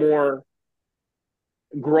much more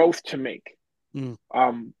growth to make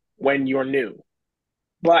when you're new.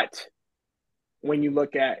 But when you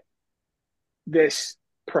look at this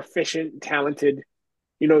proficient, talented,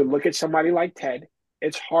 look at somebody like Ted,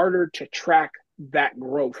 it's harder to track that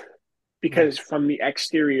growth because from the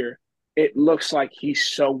exterior, it looks like he's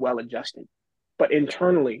so well adjusted. But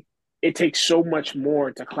internally, it takes so much more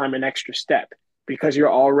to climb an extra step because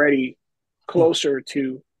you're already closer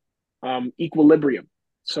to equilibrium.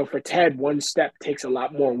 So for Ted, one step takes a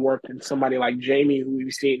lot more work than somebody like Jamie, who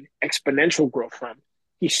we've seen exponential growth from.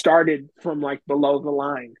 He started from like below the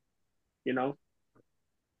line,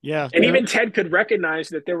 Yeah. And even Ted could recognize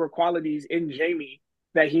that there were qualities in Jamie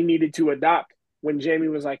that he needed to adopt when Jamie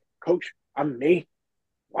was like, Coach, I'm me.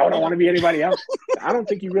 Why would I want to be anybody else? I don't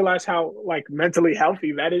think you realize how like mentally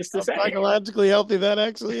healthy that is to say. Psychologically healthy that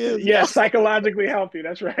actually is. Yeah, psychologically healthy.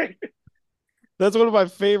 That's right. That's one of my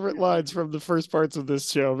favorite lines from the first parts of this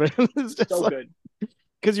show, man. It's just so good.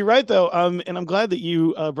 Because you're right, though. And I'm glad that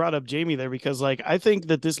you brought up Jamie there, because like I think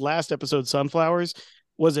that this last episode, Sunflowers,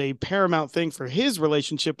 was a paramount thing for his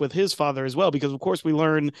relationship with his father as well, because of course we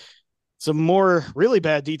learn some more really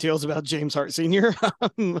bad details about James Hart Sr.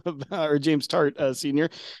 or James Tart Sr.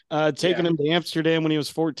 Taking him to Amsterdam when he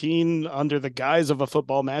was 14 under the guise of a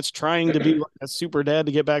football match, trying to be like a super dad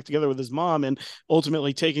to get back together with his mom, and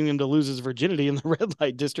ultimately taking him to lose his virginity in the red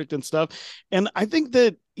light district and stuff. And I think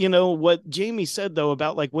that, what Jamie said, though,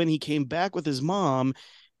 about like when he came back with his mom,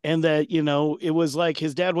 and that, it was like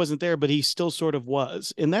his dad wasn't there, but he still sort of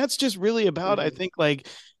was. And that's just really about, I think, like,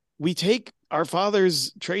 we take our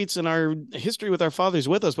father's traits and our history with our fathers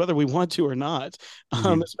with us, whether we want to or not.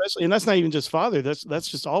 Especially, and that's not even just father, that's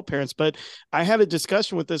just all parents. But I had a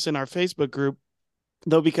discussion with this in our Facebook group,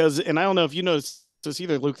 though, because, and I don't know if you noticed this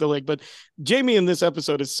either, Luke, though, like, but Jamie in this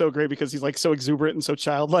episode is so great because he's like so exuberant and so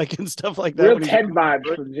childlike and stuff like that. Real Ted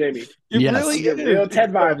vibes from Jamie. It Yes. really You get is. real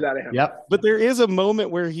Ted vibes out of him. Yep. But there is a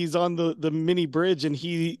moment where he's on the mini bridge and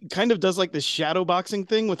he kind of does like the shadow boxing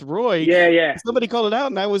thing with Roy. Yeah, yeah. Somebody called it out,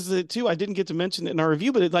 and I was too. I didn't get to mention it in our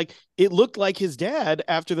review, but it looked like his dad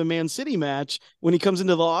after the Man City match when he comes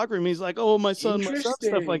into the locker room. He's like, "Oh, my son," stuff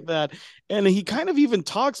like Interesting. that. And he kind of even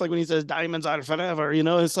talks like when he says "diamonds are forever,"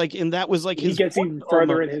 it's like, and that was like He his gets voice even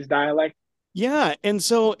further in almost. his dialect. Yeah, and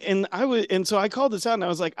so I called this out and I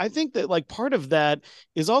was like, I think that like part of that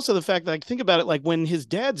is also the fact that, like, think about it, like when his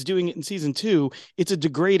dad's doing it in season 2, it's a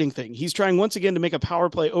degrading thing. He's trying once again to make a power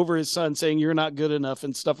play over his son, saying you're not good enough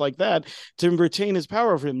and stuff like that to retain his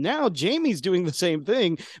power over him. Now Jamie's doing the same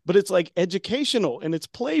thing, but it's like educational and it's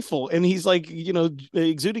playful and he's like,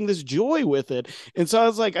 exuding this joy with it. And so I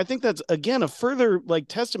was like, I think that's again a further like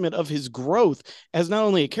testament of his growth as not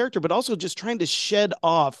only a character, but also just trying to shed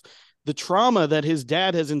off the trauma that his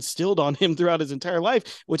dad has instilled on him throughout his entire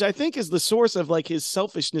life, which I think is the source of like his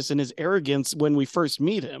selfishness and his arrogance when we first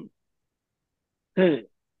meet him. Hmm.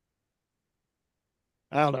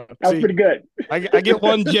 I don't know. That was pretty good. I get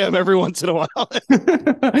one gem every once in a while.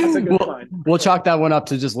 That's a good find. We'll chalk that one up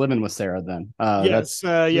to just living with Sarah then. Yes,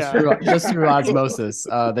 just through osmosis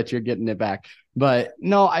that you're getting it back. But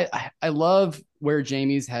no, I love where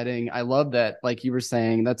Jamie's heading. I love that, like you were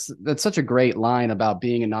saying, that's such a great line about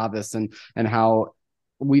being a novice and how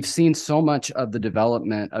we've seen so much of the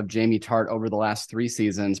development of Jamie Tart over the last 3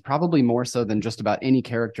 seasons, probably more so than just about any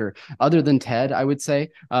character other than Ted, I would say.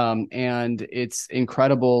 And it's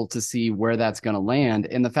incredible to see where that's going to land.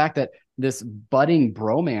 And the fact that this budding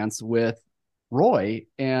bromance with Roy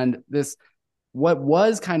and this, what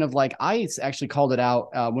was kind of like, I actually called it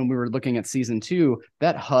out when we were looking at season 2,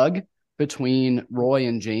 that hug between Roy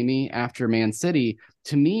and Jamie after Man City,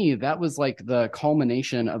 to me, that was like the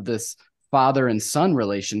culmination of this father and son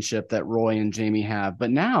relationship that Roy and Jamie have.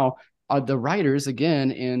 But now the writers,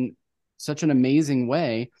 again, in such an amazing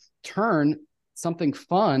way, turn something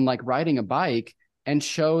fun like riding a bike and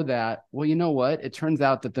show that, well, you know what? It turns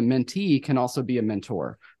out that the mentee can also be a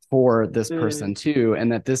mentor for this person too,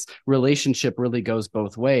 and that this relationship really goes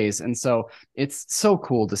both ways. And so it's so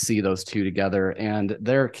cool to see those two together, and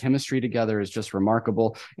their chemistry together is just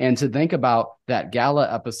remarkable. And to think about that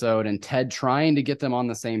gala episode and Ted trying to get them on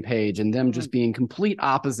the same page and them just being complete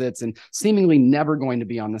opposites and seemingly never going to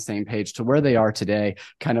be on the same page to where they are today,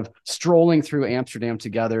 kind of strolling through Amsterdam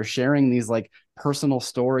together, sharing these like personal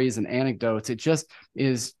stories and anecdotes. It just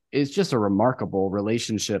is just a remarkable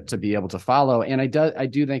relationship to be able to follow. And I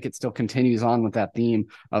do think it still continues on with that theme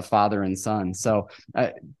of father and son. So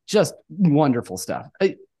just wonderful stuff.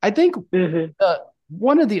 I think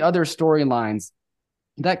one of the other storylines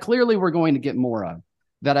that clearly we're going to get more of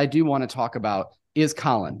that I do want to talk about is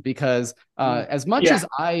Colin, because as much as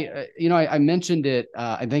I mentioned it,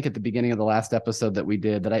 I think at the beginning of the last episode that we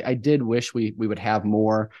did, that I did wish we would have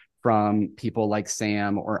more from people like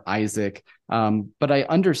Sam or Isaac. But I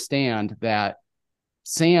understand that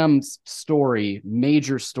Sam's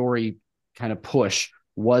major story kind of push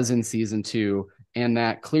was in season 2, and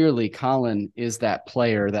that clearly Colin is that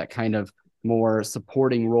player, that kind of more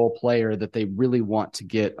supporting role player that they really want to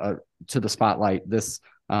get to the spotlight this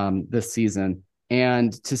season.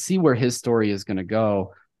 And to see where his story is going to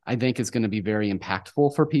go, I think is going to be very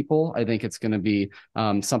impactful for people. I think it's going to be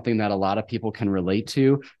something that a lot of people can relate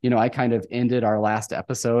to. I kind of ended our last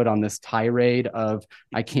episode on this tirade of,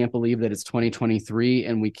 I can't believe that it's 2023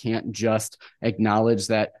 and we can't just acknowledge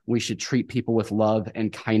that we should treat people with love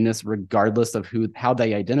and kindness, regardless of how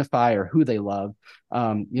they identify or who they love.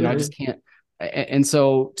 I just can't. And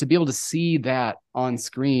so to be able to see that on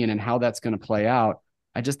screen and how that's going to play out,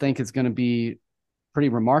 I just think it's going to be pretty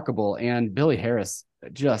remarkable. And Billy Harris,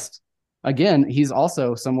 just, again, he's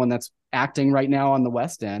also someone that's acting right now on the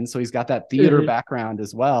West End. So he's got that theater background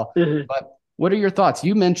as well. But what are your thoughts?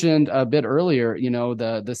 You mentioned a bit earlier,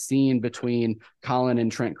 the scene between Colin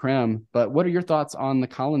and Trent Krem, but what are your thoughts on the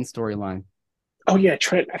Colin storyline? Oh yeah,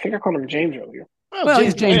 Trent. I think I called him James earlier. Well,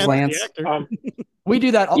 he's James Lance. We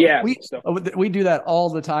do that. We do that all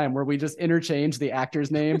the time, where we just interchange the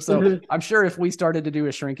actor's name. So I'm sure if we started to do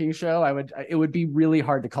a shrinking show, it would be really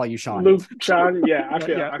hard to call you Sean. Luke, Sean. Yeah, I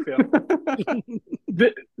feel.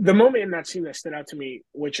 The moment in that scene that stood out to me,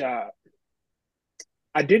 which I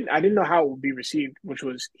didn't know how it would be received, which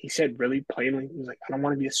was, he said really plainly, he was like, I don't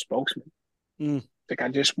want to be a spokesman. Like, I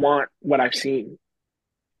just want what I've seen.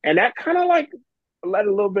 And that kind of like let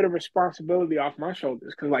a little bit of responsibility off my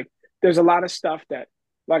shoulders, because like there's a lot of stuff that,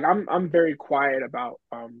 like, I'm very quiet about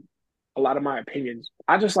a lot of my opinions.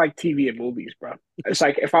 I just like TV and movies, bro. It's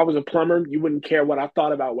like, if I was a plumber, you wouldn't care what I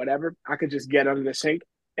thought about whatever. I could just get under the sink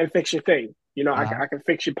and fix your thing. I can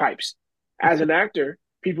fix your pipes. As an actor,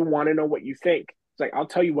 people want to know what you think. It's like, I'll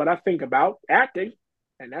tell you what I think about acting,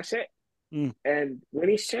 and that's it. Mm. And when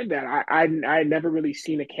he said that, I had never really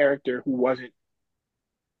seen a character who wasn't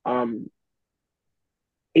um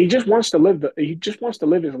he just wants to live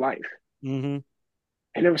his life. Mm-hmm.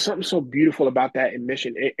 And there was something so beautiful about that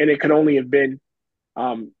admission. And it could only have been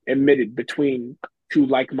admitted between two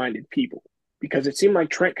like-minded people, because it seemed like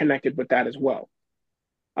Trent connected with that as well.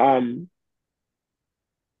 Um,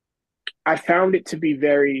 I found it to be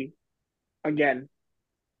very, again,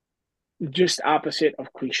 just opposite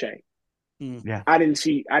of cliche. Mm. Yeah. I didn't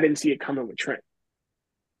see it coming with Trent,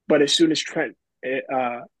 but as soon as Trent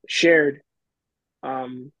shared,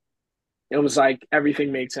 um, it was like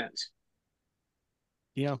everything made sense.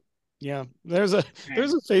 Yeah. Yeah. There's And a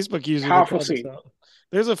Facebook user that powerful called this scene. out.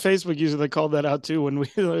 There's a Facebook user that called that out too when we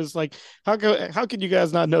it was like, how can you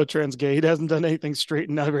guys not know Trent's gay? He hasn't done anything straight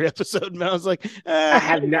in every episode. And I was like, I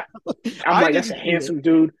have not. I'm I like, that's didn't a see it. handsome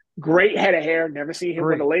dude. Great head of hair. Never seen him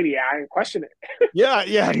with a Great. lady. I didn't question it. Yeah,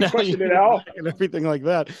 yeah, I didn't no, question it at all. and everything like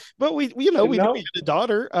that. But we You knew he know? had a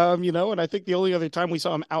daughter, and I think the only other time we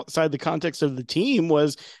saw him outside the context of the team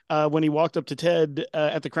was when he walked up to Ted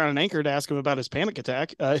at the Crown and Anchor to ask him about his panic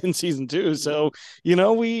attack in season 2. So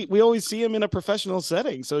we always see him in a professional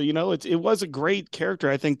setting. So it was a great character,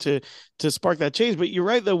 I think, to spark that change. But you're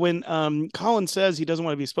right though, when Colin says he doesn't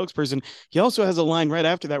want to be a spokesperson, he also has a line right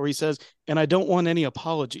after that where he says, "And I don't want any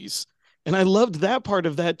apologies." And I loved that part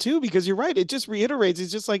of that too, because you're right. It just reiterates.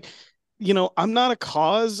 It's just like, I'm not a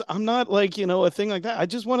cause. I'm not like, a thing like that. I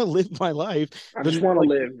just want to live my life. I just want to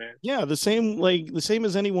Like, live, man. yeah, the same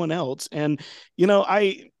as anyone else. And,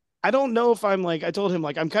 I don't know if I'm like, I told him,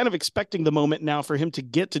 like, I'm kind of expecting the moment now for him to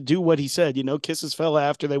get to do what he said, kisses fell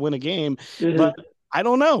after they win a game. But Mm-hmm. I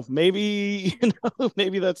don't know. Maybe,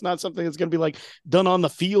 maybe that's not something that's going to be like done on the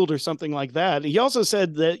field or something like that. He also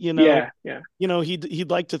said that, Yeah, yeah. he'd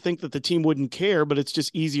like to think that the team wouldn't care, but it's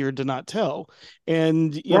just easier to not tell.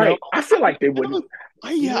 And Right. I feel like they I wouldn't.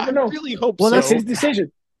 don't, You yeah, never I know. really hope Well, That's so. his decision.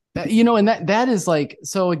 And that is like,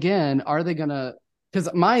 so again, are they gonna, because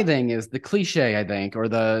my thing is the cliche, I think, or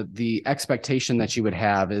the expectation that you would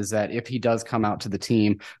have is that if he does come out to the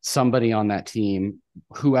team, somebody on that team,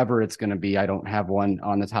 whoever it's going to be, I don't have one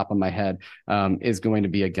on the top of my head, is going to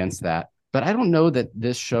be against that. But I don't know that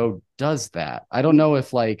this show does that. I don't know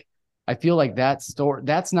if like, I feel like that's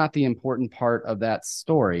not the important part of that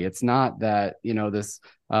story. It's not that, this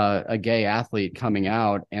a gay athlete coming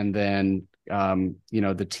out and then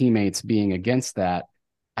the teammates being against that.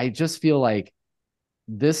 I just feel like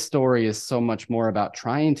this story is so much more about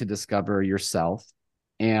trying to discover yourself,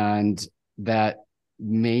 and that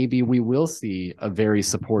maybe we will see a very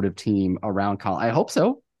supportive team around Colin. I hope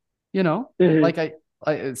so. Mm-hmm. Like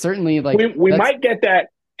I certainly like We that's might get that.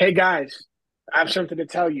 Hey guys, I have something to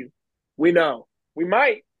tell you. We know we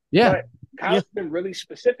might, yeah. but Kyle's been really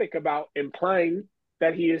specific about implying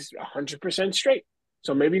that he is 100% straight.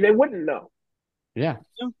 So maybe they wouldn't know. Yeah.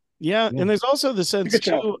 Yeah. And there's also the sense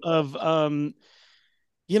too of,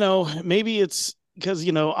 maybe it's because,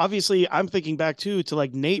 obviously I'm thinking back to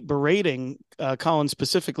like Nate berating Colin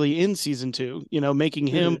specifically in season 2, making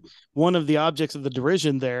him one of the objects of the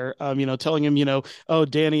derision there, telling him, oh,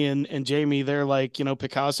 Danny and Jamie, they're like,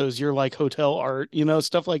 Picasso's, you're like hotel art,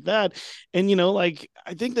 stuff like that. And, like,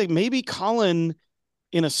 I think that maybe Colin,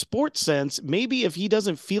 in a sports sense, maybe if he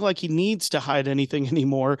doesn't feel like he needs to hide anything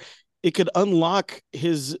anymore, it could unlock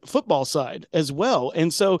his football side as well.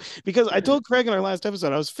 And so, because I told Craig in our last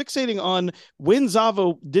episode, I was fixating on when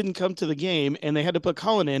Zavo didn't come to the game and they had to put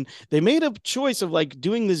Colin in, they made a choice of like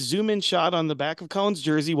doing this zoom in shot on the back of Colin's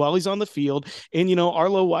jersey while he's on the field. And,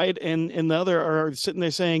 Arlo White and the other are sitting there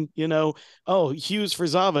saying, oh, Hughes for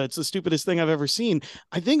Zava. It's the stupidest thing I've ever seen.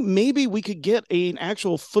 I think maybe we could get an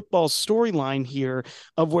actual football storyline here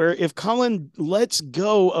of where if Colin lets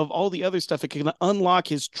go of all the other stuff, it can unlock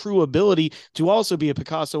his true ability to also be a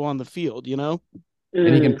Picasso on the field,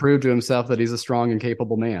 And he can prove to himself that he's a strong and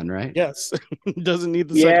capable man, right? Yes. Doesn't need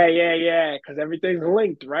the yeah. Because everything's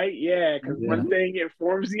linked, right? Yeah, because one thing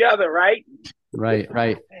informs the other, right?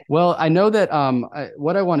 Right. Well, I know that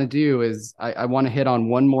what I want to do is I want to hit on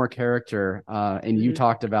one more character, and you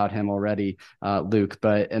talked about him already, Luke,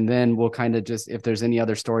 and then we'll kind of just, if there's any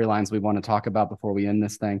other storylines we want to talk about before we end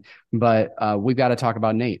this thing, but we've got to talk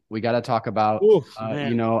about Nate. We got to talk about,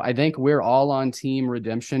 I think we're all on team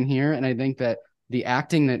redemption here. And I think that the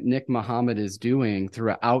acting that Nick Muhammad is doing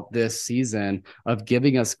throughout this season of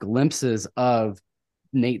giving us glimpses of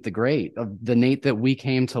Nate the Great, of the Nate that we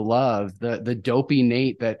came to love, the dopey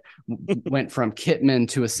Nate that went from kitman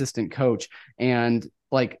to assistant coach. And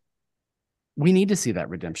like, we need to see that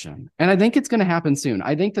redemption. And I think it's going to happen soon.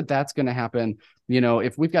 I think that that's going to happen.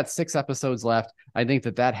 If we've got 6 episodes left, I think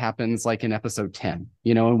that that happens like in episode 10,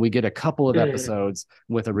 and we get a couple of episodes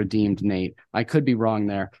with a redeemed Nate. I could be wrong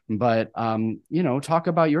there, but, talk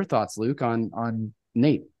about your thoughts, Luke, on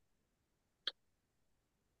Nate.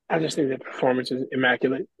 I just think the performance is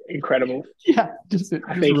immaculate, incredible. Yeah.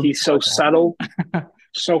 I think he's so subtle,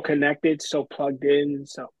 so connected, so plugged in.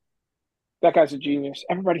 So that guy's a genius.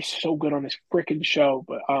 Everybody's so good on this freaking show.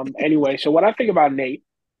 But anyway, so what I think about Nate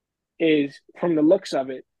is, from the looks of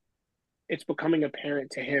it, it's becoming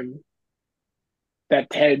apparent to him that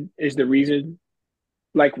Ted is the reason.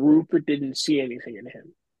 Like, Rupert didn't see anything in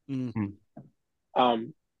him. Mm-hmm.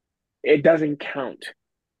 It doesn't count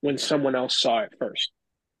when someone else saw it first.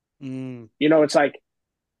 Mm. It's like,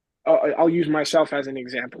 I'll use myself as an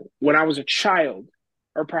example. When I was a child,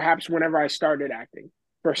 or perhaps whenever I started acting,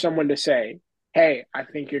 for someone to say, "Hey, I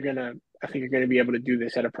think you're gonna be able to do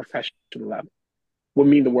this at a professional level," would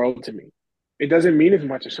mean the world to me. It doesn't mean as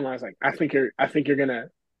much as someone's like, "I think you're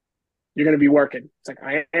gonna be working." It's like,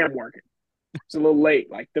 I am working. It's a little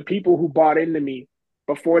late. Like, the people who bought into me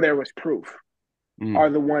before there was proof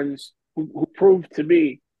are the ones who proved to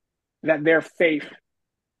me that their faith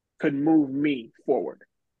could move me forward.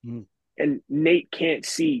 And Nate can't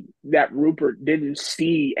see that Rupert didn't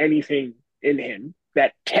see anything in him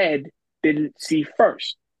that Ted didn't see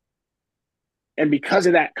first. And because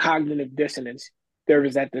of that cognitive dissonance, there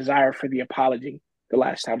was that desire for the apology the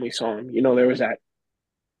last time we saw him. There was that.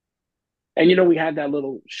 And, we had that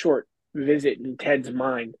little short visit in Ted's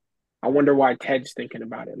mind. I wonder why Ted's thinking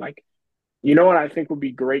about it. Like, what I think would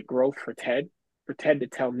be great growth for Ted? For Ted to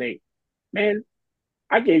tell Nate, "Man,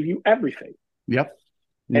 I gave you everything." Yep.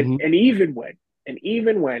 Mm-hmm. And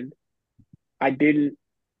even when I didn't,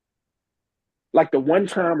 like the one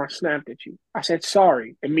time I snapped at you, I said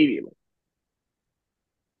sorry immediately.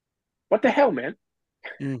 What the hell, man?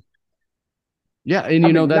 Yeah,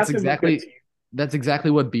 and that's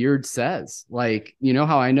exactly what Beard says. Like,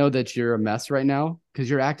 how I know that you're a mess right now? Because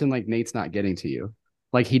you're acting like Nate's not getting to you.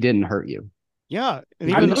 Like, he didn't hurt you. Yeah.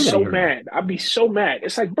 And I'd be so mad. I'd be so mad.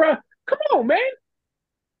 It's like, bruh, come on, man.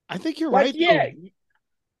 I think you're right. Yeah.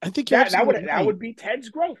 I think that would be Ted's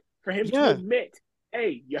growth, for him to admit,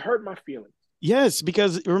 "Hey, you hurt my feelings." Yes,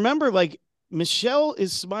 because remember, like, Michelle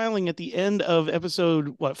is smiling at the end of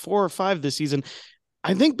episode 4 or 5 this season.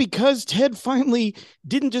 I think because Ted finally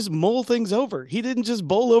didn't just mull things over. He didn't just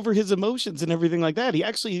bowl over his emotions and everything like that. He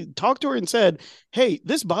actually talked to her and said, "Hey,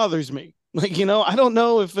 this bothers me. Like, I don't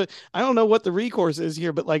know what the recourse is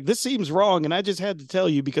here, but like, this seems wrong. And I just had to tell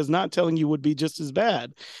you, because not telling you would be just as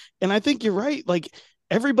bad." And I think you're right. Like,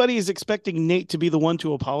 everybody is expecting Nate to be the one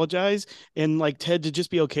to apologize and like Ted to just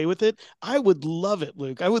be okay with it. I would love it,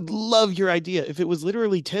 Luke. I would love your idea if it was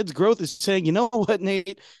literally Ted's growth is saying, "You know what,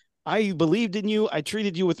 Nate? I believed in you. I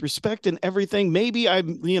treated you with respect and everything. Maybe I,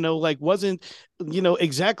 wasn't,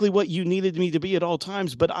 exactly what you needed me to be at all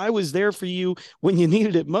times, but I was there for you when you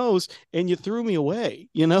needed it most, and you threw me away,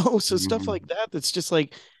 So stuff like that, that's just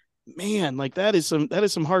like, man, like that is some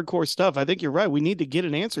hardcore stuff. I think you're right. We need to get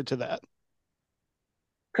an answer to that.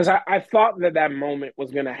 Because I thought that moment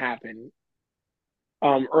was going to happen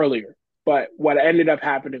earlier, but what ended up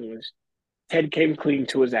happening was Ted came clean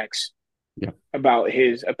to his ex. Yeah. About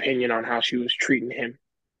his opinion on how she was treating him,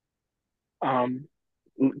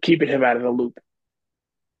 keeping him out of the loop.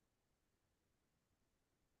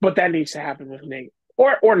 But that needs to happen with Nate,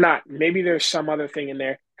 or not. Maybe there's some other thing in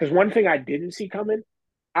there. Because one thing I didn't see coming,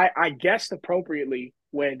 I guessed appropriately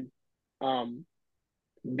when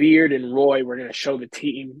Beard and Roy were going to show the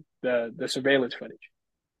team the surveillance footage.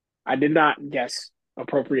 I did not guess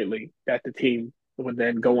appropriately that the team would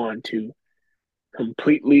then go on to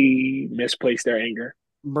completely misplace their anger,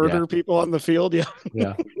 murder people on the field.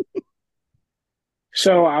 Yeah.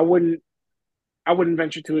 So I wouldn't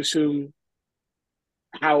venture to assume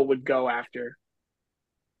how it would go after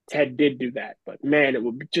Ted did do that. But man, it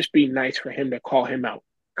would just be nice for him to call him out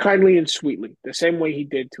kindly and sweetly, the same way he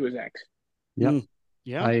did to his ex. Yep.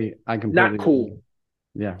 Yeah. I completely not cool. Agree.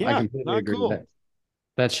 Yeah, I completely agree cool. with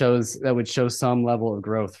that. That would show some level of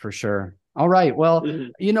growth for sure. All right. Well,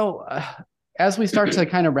 as we start to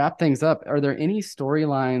kind of wrap things up, are there any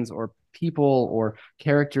storylines or people or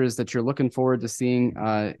characters that you're looking forward to seeing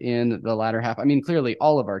in the latter half? I mean, clearly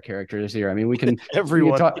all of our characters here. I mean, we can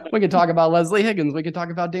talk about Leslie Higgins. We could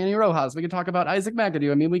talk about Danny Rojas. We could talk about Isaac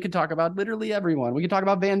McAdoo. I mean, we could talk about literally everyone. We could talk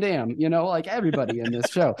about Van Damme, like everybody in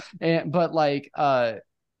this show. But like,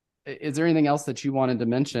 is there anything else that you wanted to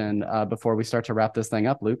mention before we start to wrap this thing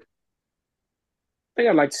up, Luke? I think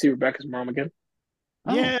I'd like to see Rebecca's mom again.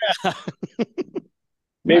 Oh. Yeah.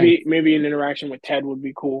 Nice. Maybe an interaction with Ted would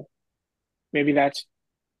be cool. Maybe that's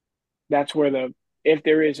where if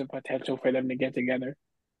there is a potential for them to get together,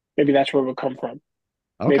 maybe that's where it would come from.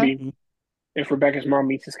 Okay. Maybe if Rebecca's mom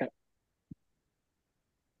meets this guy,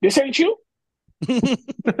 this ain't you.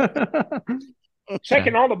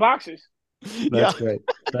 Checking all the boxes. Yeah. That's great.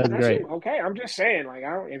 That's great. Okay, I'm just saying, like,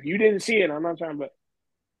 if you didn't see it, I'm not trying, but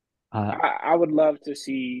Uh, I would love to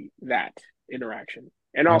see that interaction.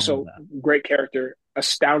 And I love also, that. great character,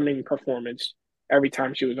 astounding performance every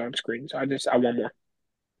time she was on screen. So I want more.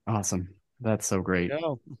 Awesome. That's so great.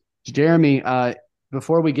 Yeah. Jeremy,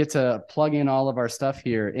 before we get to plug in all of our stuff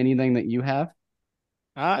here, anything that you have?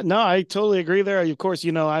 No, I totally agree there. Of course,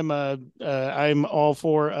 I'm all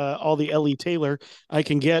for all the Ellie Taylor I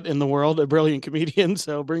can get in the world, a brilliant comedian.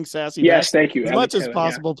 So bring Sassy back Yes, thank you, as Ellie much as Taylor. Yeah,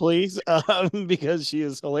 possible, please, because she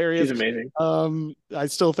is hilarious. she's amazing. I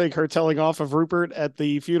still think her telling off of Rupert at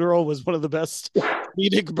the funeral was one of the best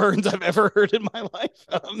comedic burns I've ever heard in my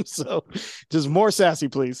life. So just more Sassy,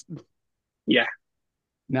 please. Yeah.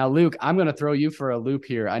 Now, Luke, I'm going to throw you for a loop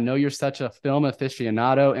here. I know you're such a film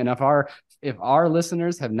aficionado, and if our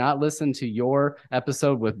listeners have not listened to your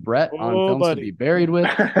episode with Brett on Films to Be Buried With,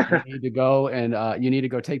 you need to go and you need to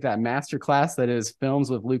go take that master class that is Films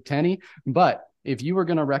with Luke Tennie. But if you were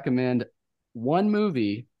going to recommend one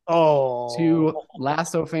movie to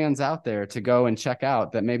Lasso fans out there to go and check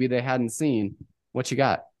out that maybe they hadn't seen, what you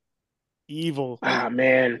got? Evil. Ah,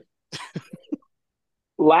 man.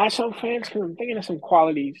 Lasso fans, because I'm thinking of some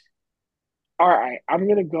qualities. All right, I'm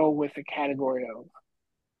gonna go with the category of,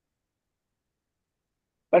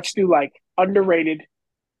 let's do like underrated,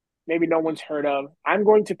 maybe no one's heard of. I'm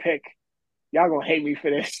going to pick, y'all gonna hate me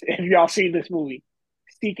for this if y'all seen this movie,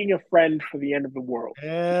 Seeking a Friend for the End of the World.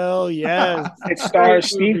 Hell yes. It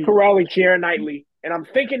stars Steve Carell and Keira Knightley. And I'm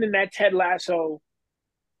thinking in that Ted Lasso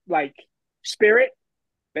like spirit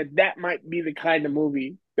that might be the kind of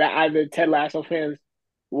movie that either Ted Lasso fans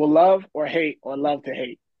will love or hate or love to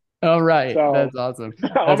hate. All right. So, that's awesome.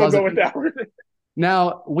 I'm gonna go with that one.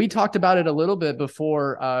 Now, we talked about it a little bit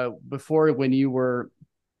before when you were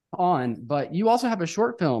on, but you also have a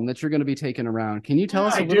short film that you're going to be taking around. Can you tell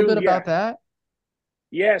us a little bit about that?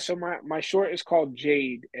 Yeah, so my short is called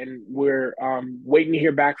Jade, and we're waiting to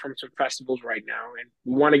hear back from some festivals right now, and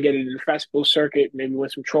we want to get it in the festival circuit, maybe win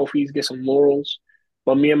some trophies, get some laurels.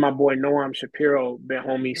 But me and my boy Noam Shapiro been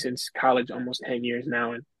homies since college, almost 10 years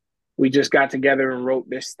now, and we just got together and wrote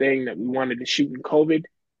this thing that we wanted to shoot in COVID.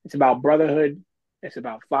 It's about brotherhood, it's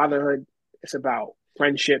about fatherhood, it's about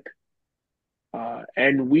friendship,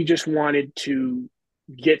 and we just wanted to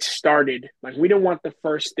get started. Like, we didn't want the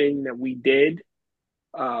first thing that we did,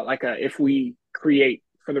 if we create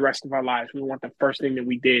for the rest of our lives, we want the first thing that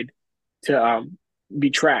we did to be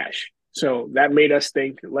trash. So that made us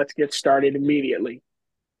think, let's get started immediately.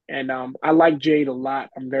 And I like Jade a lot.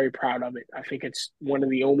 I'm very proud of it. I think it's one of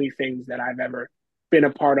the only things that I've ever been a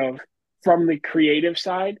part of from the creative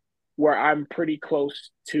side where I'm pretty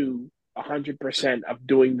close to 100% of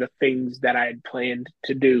doing the things that I had planned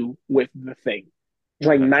to do with the thing. It's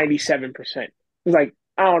like 97%. It's like,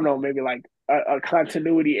 I don't know, maybe like a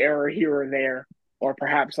continuity error here or there, or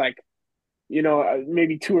perhaps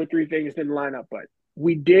maybe 2 or 3 things didn't line up, but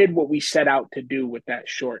we did what we set out to do with that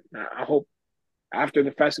short. Now, I hope after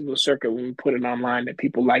the festival circuit, when we put it online, that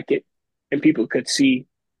people like it and people could see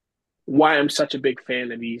why I'm such a big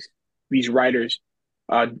fan of these writers,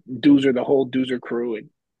 Doozer, the whole Doozer crew.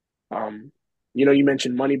 And, you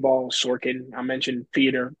mentioned Moneyball, Sorkin. I mentioned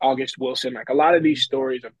theater, August Wilson. Like, a lot of these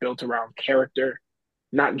stories are built around character,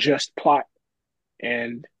 not just plot.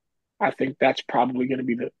 And I think that's probably going to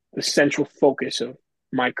be the central focus of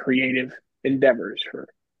my creative endeavors for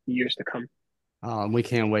years to come. We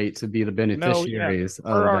can't wait to be the beneficiaries of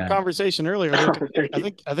for our that. conversation earlier.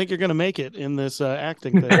 I think you're going to make it in this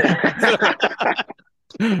acting thing.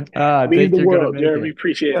 Lead the world, Jeremy.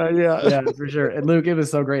 Appreciate it. Yeah, for sure. And Luke, it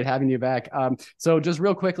was so great having you back. So just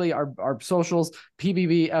real quickly, our socials,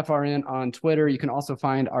 PBBFRN on Twitter. You can also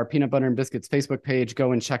find our Peanut Butter and Biscuits Facebook page.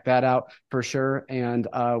 Go and check that out for sure. And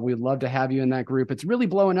we'd love to have you in that group. It's really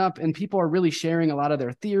blowing up, and people are really sharing a lot of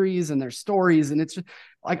their theories and their stories. And it's just,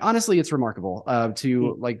 like, honestly, it's remarkable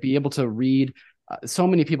to be able to read so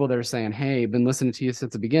many people that are saying, hey, been listening to you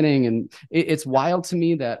since the beginning. And it's wild to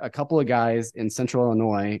me that a couple of guys in Central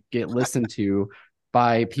Illinois get listened to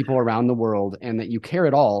by people around the world, and that you care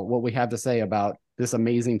at all what we have to say about this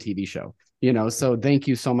amazing TV show. So thank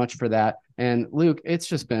you so much for that. And Luke, it's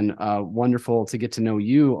just been wonderful to get to know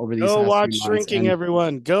you over these. Go watch Shrinking,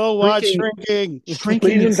 everyone. Go watch Shrinking.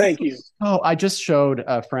 Please and thank you. Oh, I just showed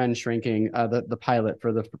a friend Shrinking, the pilot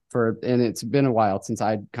and it's been a while since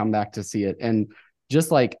I'd come back to see it, and just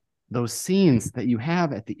like those scenes that you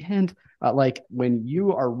have at the end, like when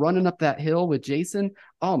you are running up that hill with Jason.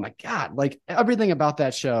 Oh my God, like everything about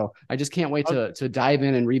that show. I just can't wait to dive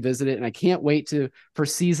in and revisit it. And I can't wait for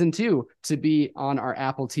season 2 to be on our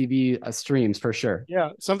Apple TV streams for sure.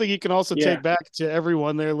 Yeah. Something you can also take back to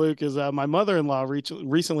everyone there, Luke, is my mother-in-law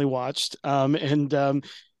recently watched, and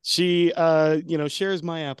she shares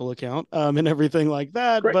my Apple account and everything like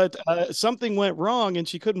that. Great. But something went wrong and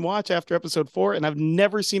she couldn't watch after episode 4, and I've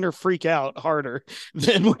never seen her freak out harder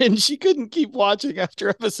than when she couldn't keep watching after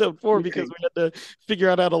episode 4 because we had to figure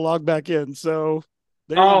out how to log back in. So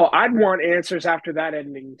I'd want answers after that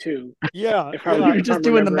ending too. Yeah. You're just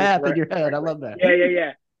doing the math in your head. I love that.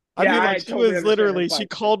 Yeah. I mean, like, she was literally, she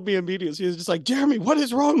called me immediately. She was just like, Jeremy, what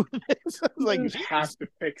is wrong with this? I was like, you have to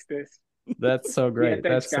fix this. That's so great.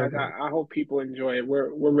 Yeah, thanks, guys. I hope people enjoy it.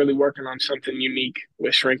 We're really working on something unique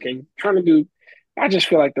with Shrinking. I just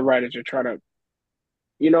feel like the writers are trying to,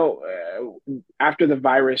 after the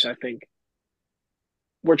virus, I think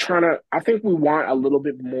we want a little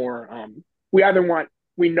bit more. We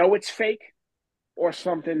know it's fake, or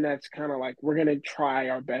something that's kind of like, we're going to try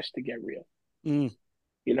our best to get real.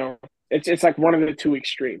 It's like one of the two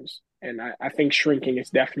extremes. And I think Shrinking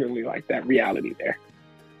is definitely like that reality there.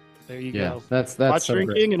 There you go. That's watch so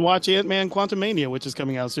Shrinking great. And watch Ant-Man Quantumania, which is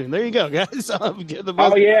coming out soon. There you go, guys.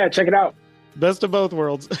 Check it out. Best of both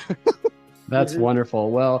worlds. That's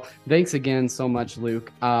wonderful. Well, thanks again so much,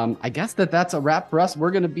 Luke. I guess that's a wrap for us.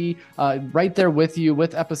 We're going to be right there with you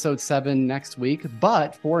with episode 7 next week.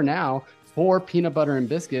 But for now, for Peanut Butter and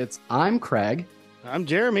Biscuits, I'm Craig. I'm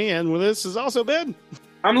Jeremy, and this has also been...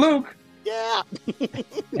 I'm Luke. Yeah.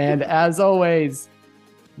 And as always,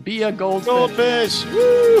 be a goldfish.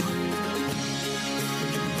 Woo!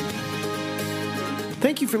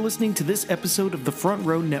 Thank you for listening to this episode of the Front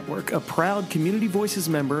Row Network, a proud Community Voices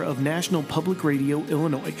member of National Public Radio,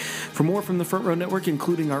 Illinois. For more from the Front Row Network,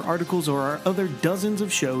 including our articles or our other dozens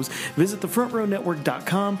of shows, visit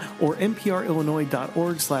thefrontrownetwork.com or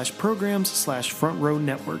nprillinois.org/programs/Front Row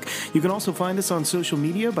Network. You can also find us on social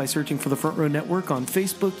media by searching for the Front Row Network on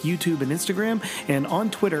Facebook, YouTube, and Instagram, and on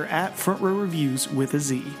Twitter at Front Row Reviews with a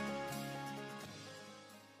Z.